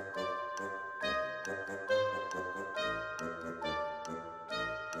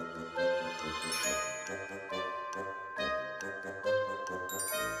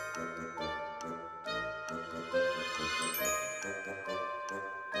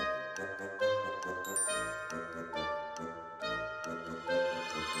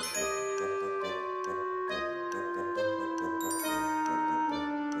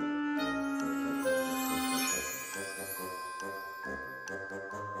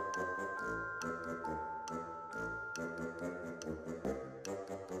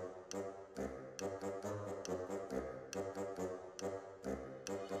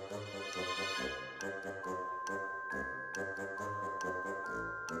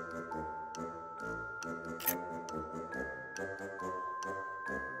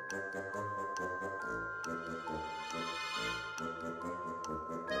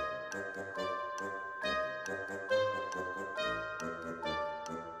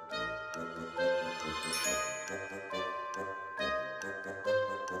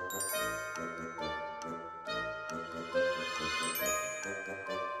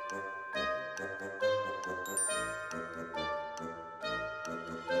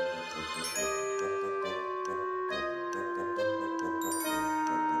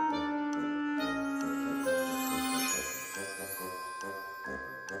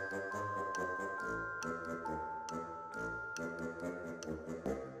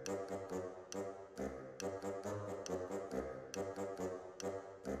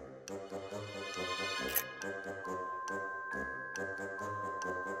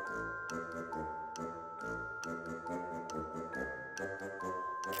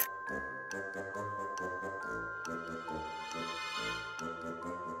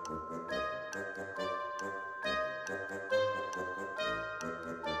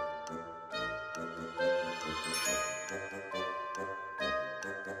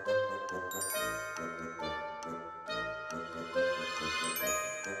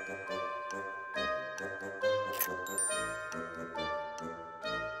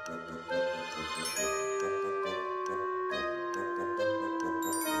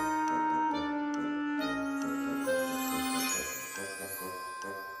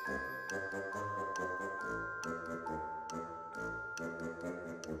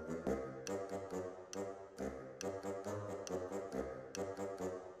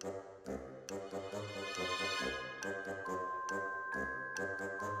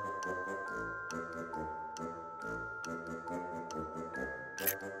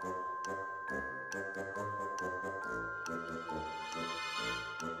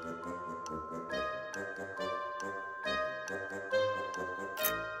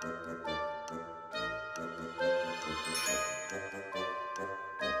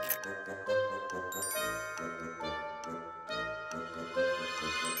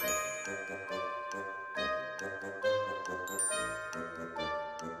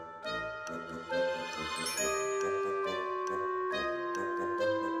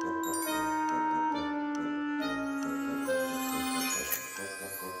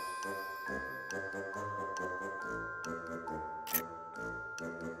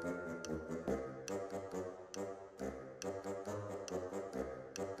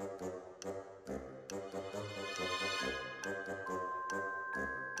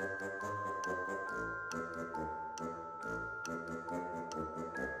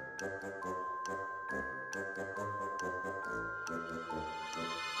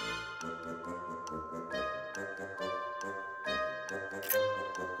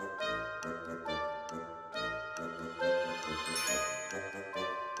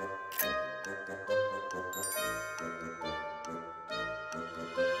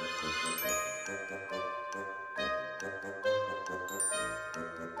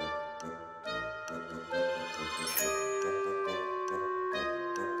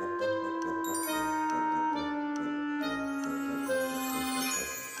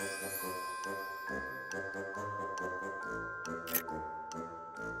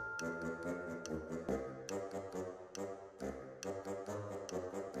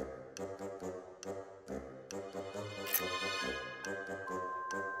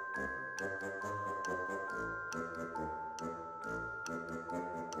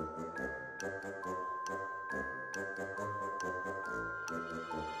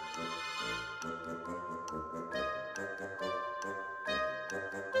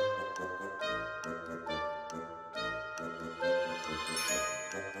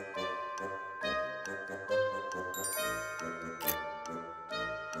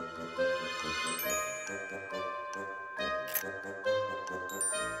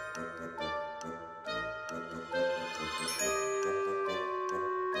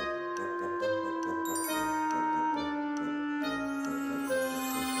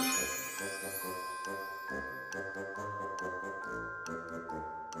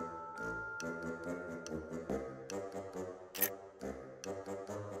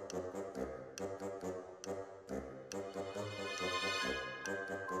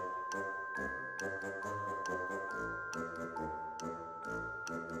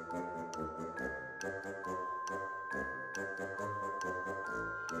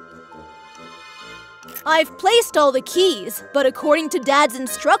 I've placed all the keys, but according to Dad's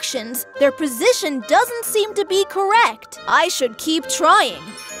instructions, their position doesn't seem to be correct. I should keep trying.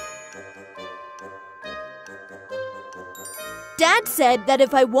 Dad said that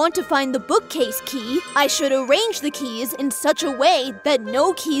if I want to find the bookcase key, I should arrange the keys in such a way that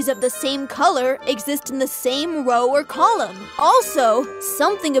no keys of the same color exist in the same row or column. Also,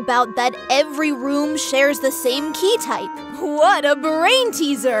 something about that every room shares the same key type. What a brain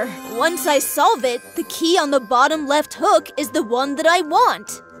teaser! Once I solve it, the key on the bottom left hook is the one that I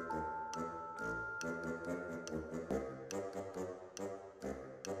want.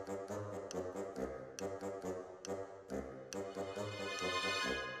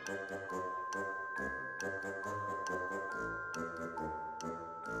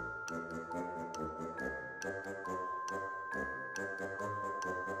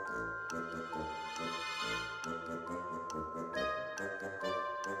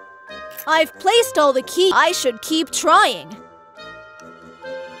 I've placed all the keys. I should keep trying.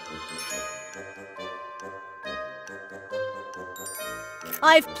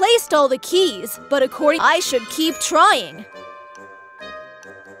 I've placed all the keys, but I should keep trying.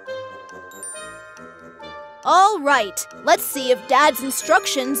 All right, let's see if Dad's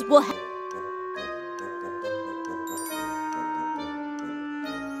instructions will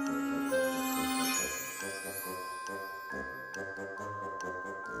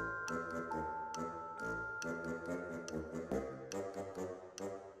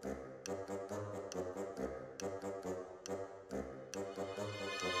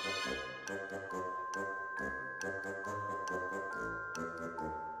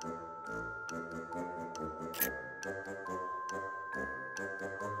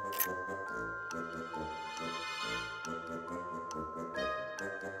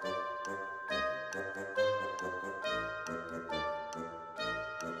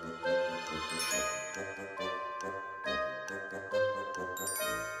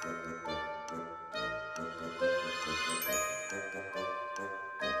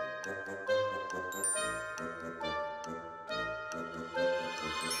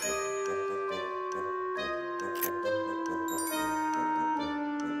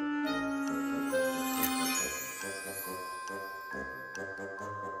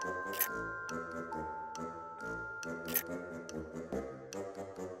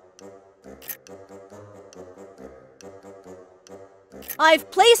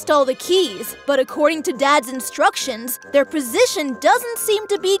I've placed all the keys, but according to Dad's instructions, their position doesn't seem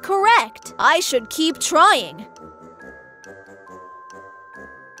to be correct. I should keep trying.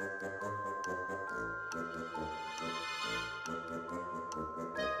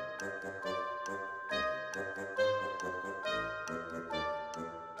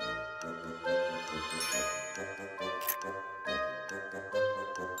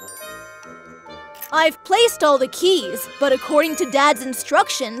 I've placed all the keys, but according to Dad's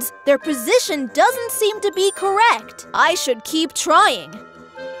instructions, their position doesn't seem to be correct. I should keep trying.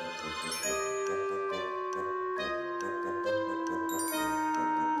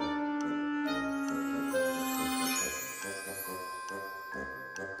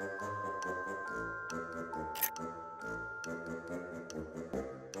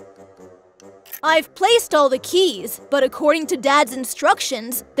 I've placed all the keys, but according to Dad's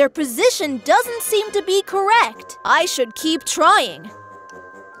instructions, their position doesn't seem to be correct. I should keep trying.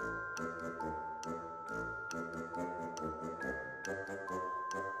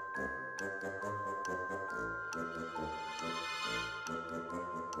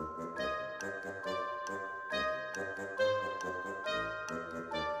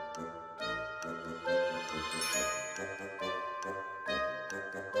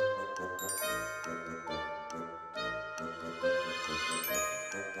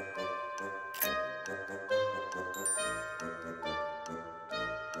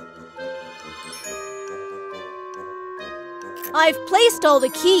 I've placed all the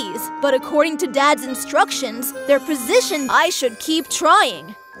keys, but according to Dad's instructions, their position. I should keep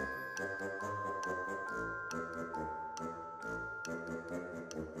trying.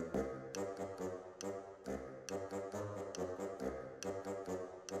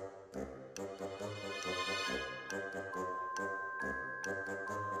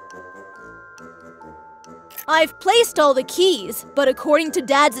 I've placed all the keys, but according to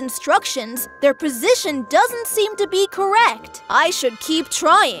Dad's instructions, their position doesn't seem to be correct. I should keep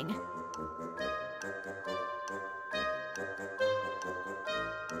trying.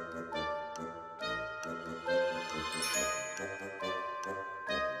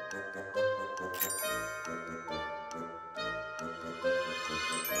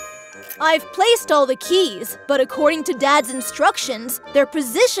 I've placed all the keys, but according to Dad's instructions, their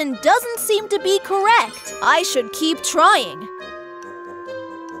position doesn't seem to be correct. I should keep trying.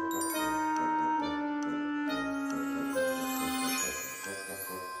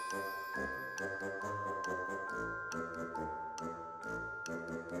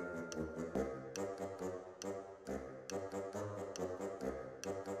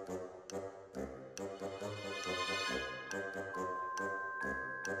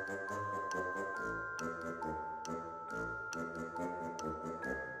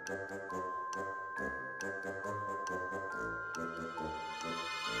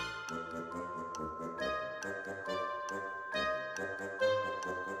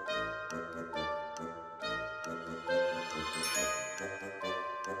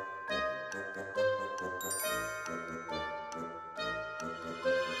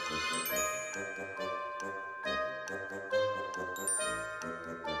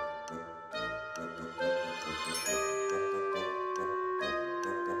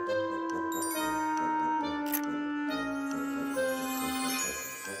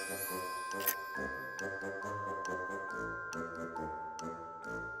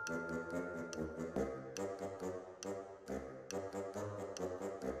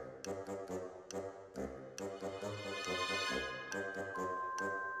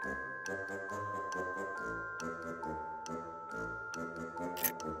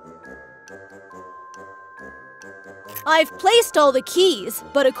 I've placed all the keys,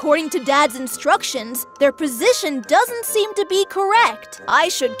 but according to Dad's instructions, their position doesn't seem to be correct. I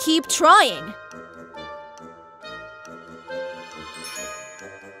should keep trying.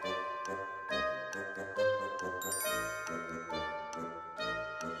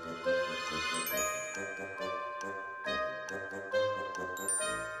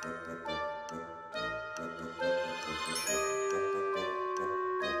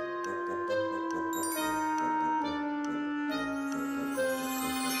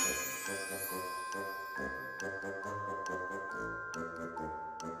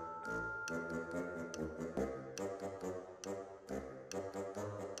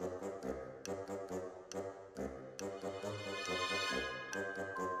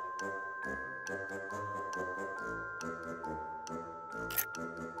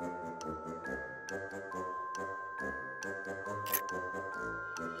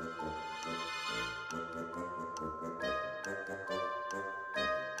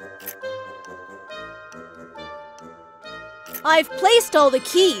 I've placed all the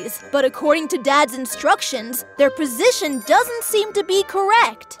keys, but according to Dad's instructions, their position doesn't seem to be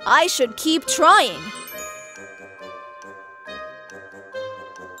correct. I should keep trying.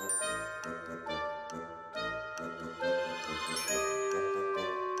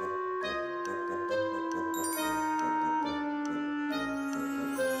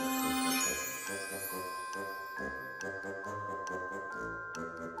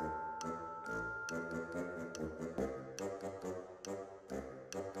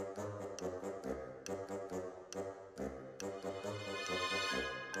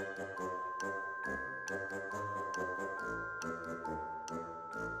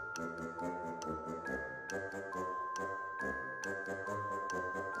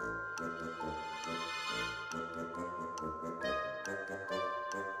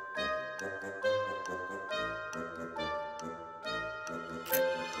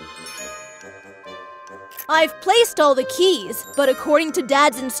 I've placed all the keys, but according to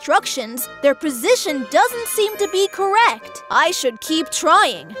Dad's instructions, their position doesn't seem to be correct. I should keep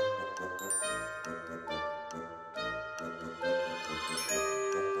trying.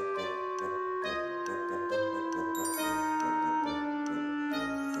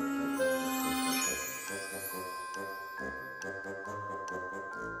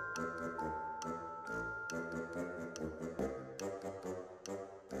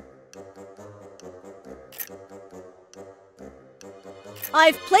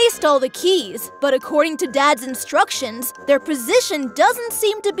 I've placed all the keys, but according to Dad's instructions, their position doesn't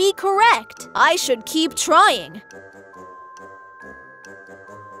seem to be correct. I should keep trying.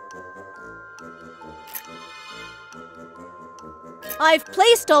 I've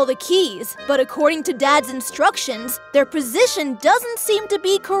placed all the keys, but according to Dad's instructions, their position doesn't seem to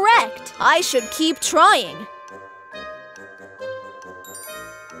be correct. I should keep trying.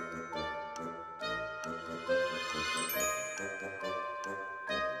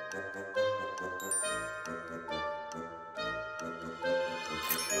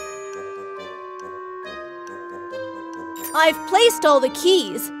 I've placed all the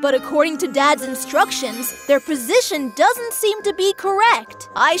keys, but according to Dad's instructions, their position doesn't seem to be correct.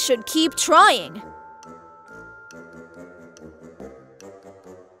 I should keep trying.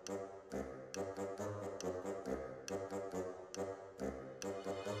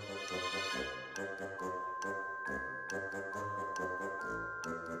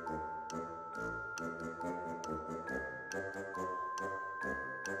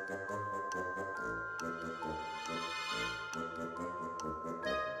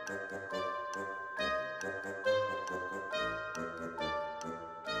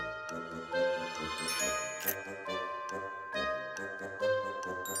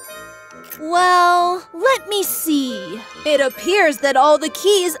 Well, let me see. It appears that all the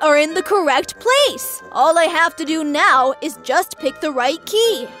keys are in the correct place. All I have to do now is just pick the right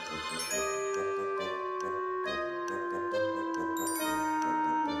key.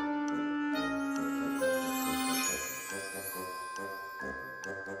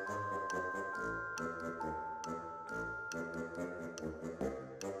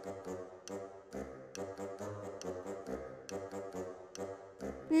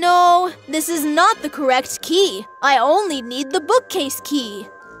 No, this is not the correct key. I only need the bookcase key.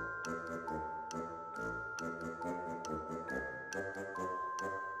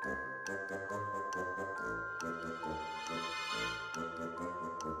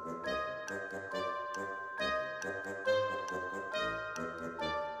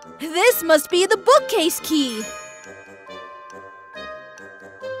 This must be the bookcase key.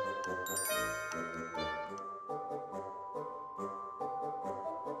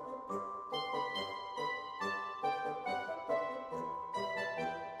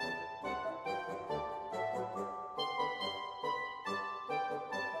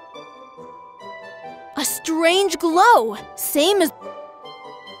 A strange glow, same as...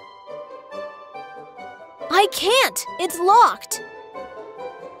 I can't! It's locked!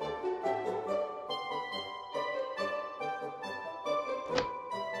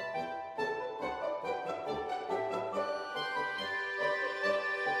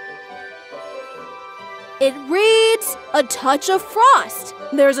 It reads, "A touch of frost."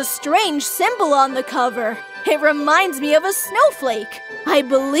 There's a strange symbol on the cover. It reminds me of a snowflake. I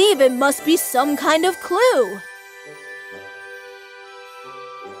believe it must be some kind of clue.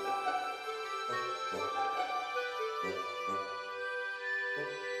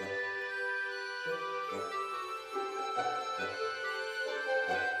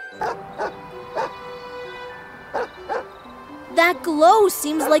 That glow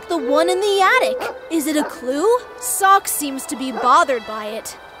seems like the one in the attic. Is it a clue? Sock seems to be bothered by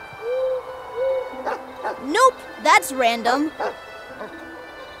it. Nope, that's random.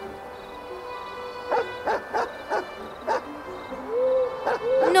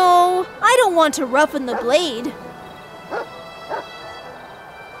 No, I don't want to roughen the blade.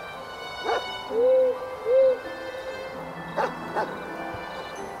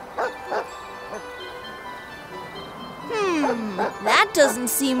 That doesn't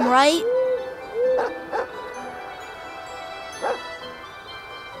seem right.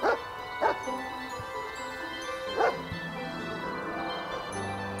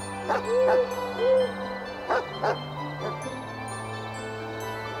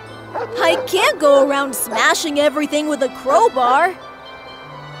 I can't go around smashing everything with a crowbar.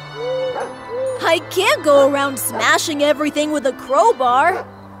 I can't go around smashing everything with a crowbar.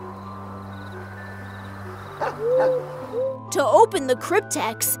 To open the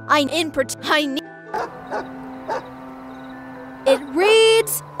cryptex, I need... It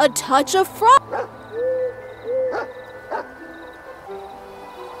reads, "A touch of frost."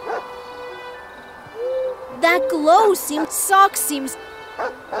 That glow seems... Sock seems...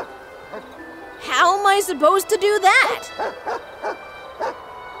 How am I supposed to do that?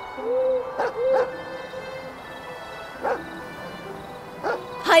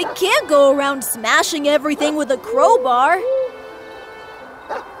 I can't go around smashing everything with a crowbar.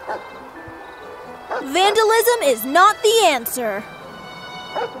 Vandalism is not the answer.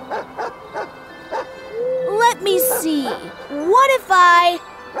 Let me see. What if I...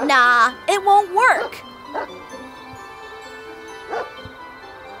 Nah, it won't work.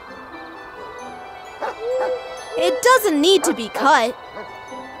 It doesn't need to be cut.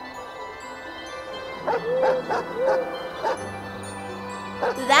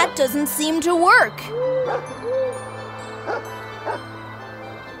 That doesn't seem to work.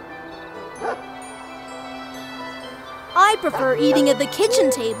 I prefer eating at the kitchen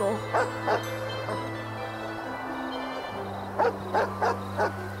table.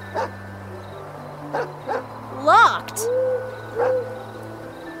 Locked.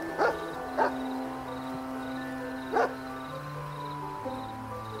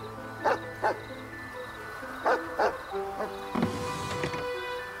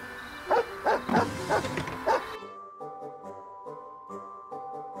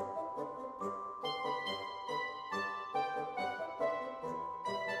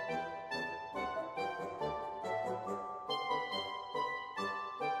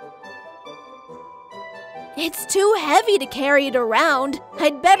 It's too heavy to carry it around.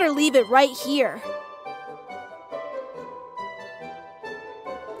 I'd better leave it right here.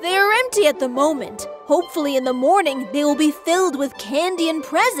 They are empty at the moment. Hopefully in the morning they will be filled with candy and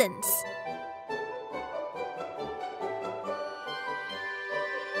presents.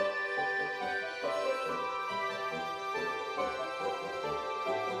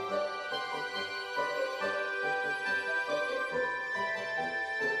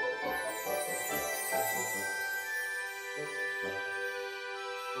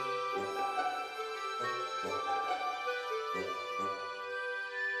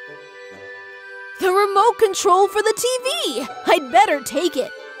 The remote control for the TV! I'd better take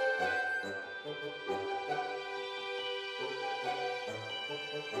it.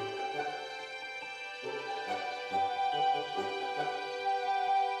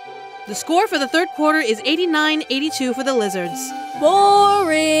 The score for the third quarter is 89-82 for the Lizards.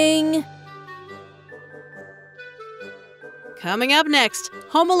 Boring! Coming up next,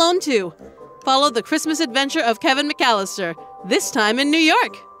 Home Alone 2. Follow the Christmas adventure of Kevin McAllister, this time in New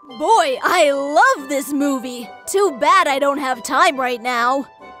York. Boy, I love this movie. Too bad I don't have time right now.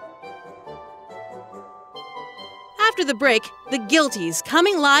 After the break, The Guilties,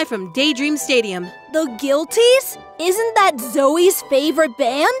 coming live from Daydream Stadium. The Guilties? Isn't that Zoe's favorite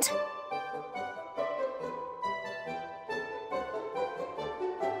band?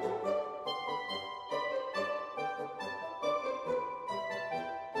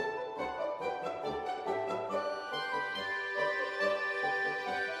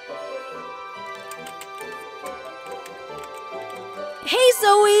 Hey,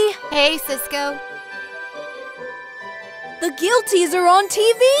 Zoe! Hey, Cisco. The Guilties are on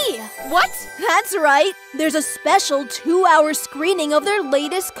TV! What? That's right. There's a special 2-hour screening of their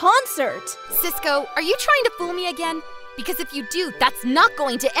latest concert. Cisco, are you trying to fool me again? Because if you do, that's not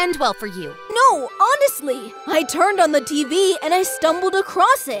going to end well for you. No, honestly. I turned on the TV and I stumbled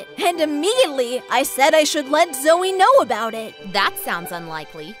across it. And immediately, I said I should let Zoe know about it. That sounds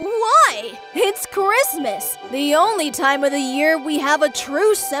unlikely. Why? It's Christmas. The only time of the year we have a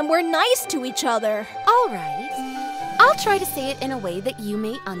truce and we're nice to each other. All right. I'll try to say it in a way that you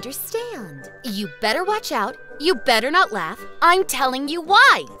may understand. You better watch out. You better not laugh. I'm telling you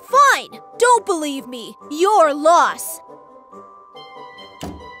why. Fine. Don't believe me. Your loss.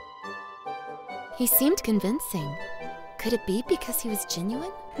 He seemed convincing. Could it be because he was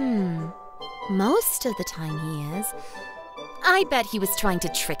genuine? Most of the time he is. I bet he was trying to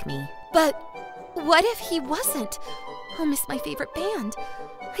trick me. But what if he wasn't? I'll miss my favorite band.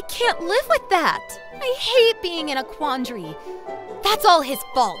 I can't live with that. I hate being in a quandary. That's all his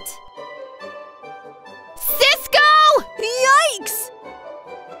fault. Cisco! Yikes!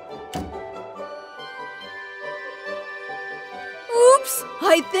 Oops!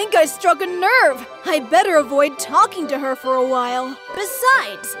 I think I struck a nerve. I better avoid talking to her for a while.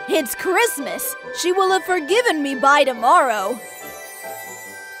 Besides, it's Christmas. She will have forgiven me by tomorrow.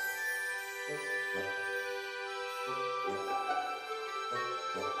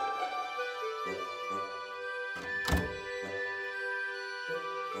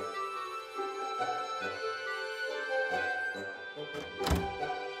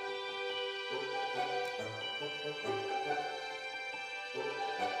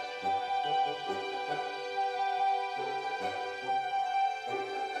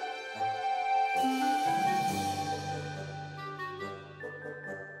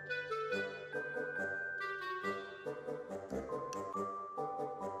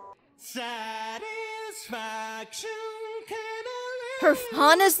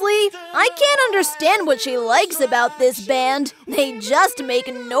 Honestly, I can't understand what she likes about this band. They just make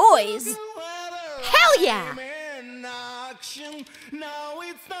noise. Hell yeah!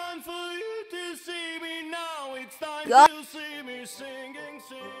 God.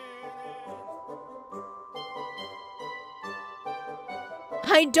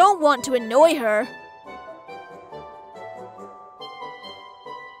 I don't want to annoy her.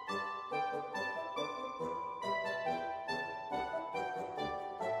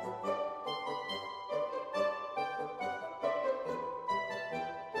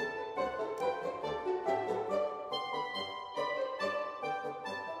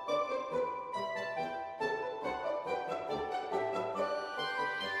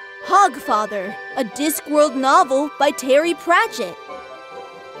 Hogfather, a Discworld novel by Terry Pratchett.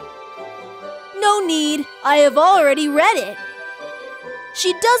 No need, I have already read it.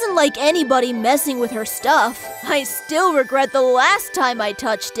 She doesn't like anybody messing with her stuff. I still regret the last time I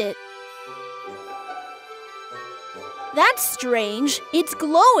touched it. That's strange. It's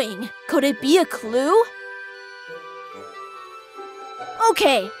glowing. Could it be a clue?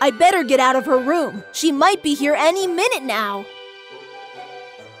 Okay, I better get out of her room. She might be here any minute now.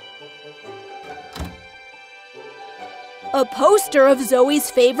 A poster of Zoe's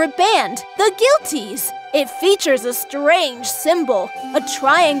favorite band, The Guilties. It features a strange symbol, a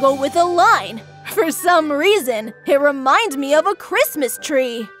triangle with a line. For some reason, it reminds me of a Christmas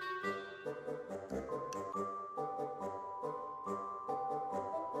tree.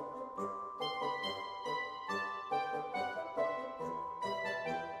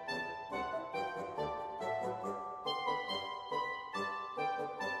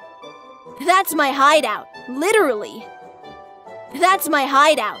 That's my hideout, literally. That's my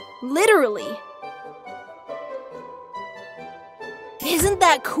hideout, literally. Isn't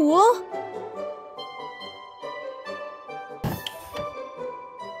that cool?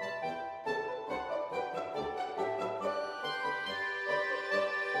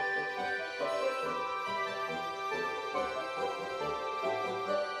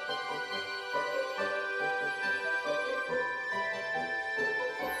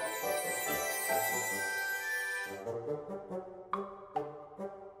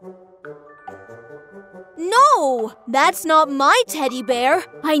 No! That's not my teddy bear.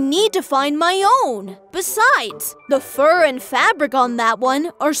 I need to find my own. Besides, the fur and fabric on that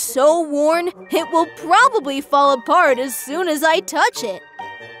one are so worn, it will probably fall apart as soon as I touch it.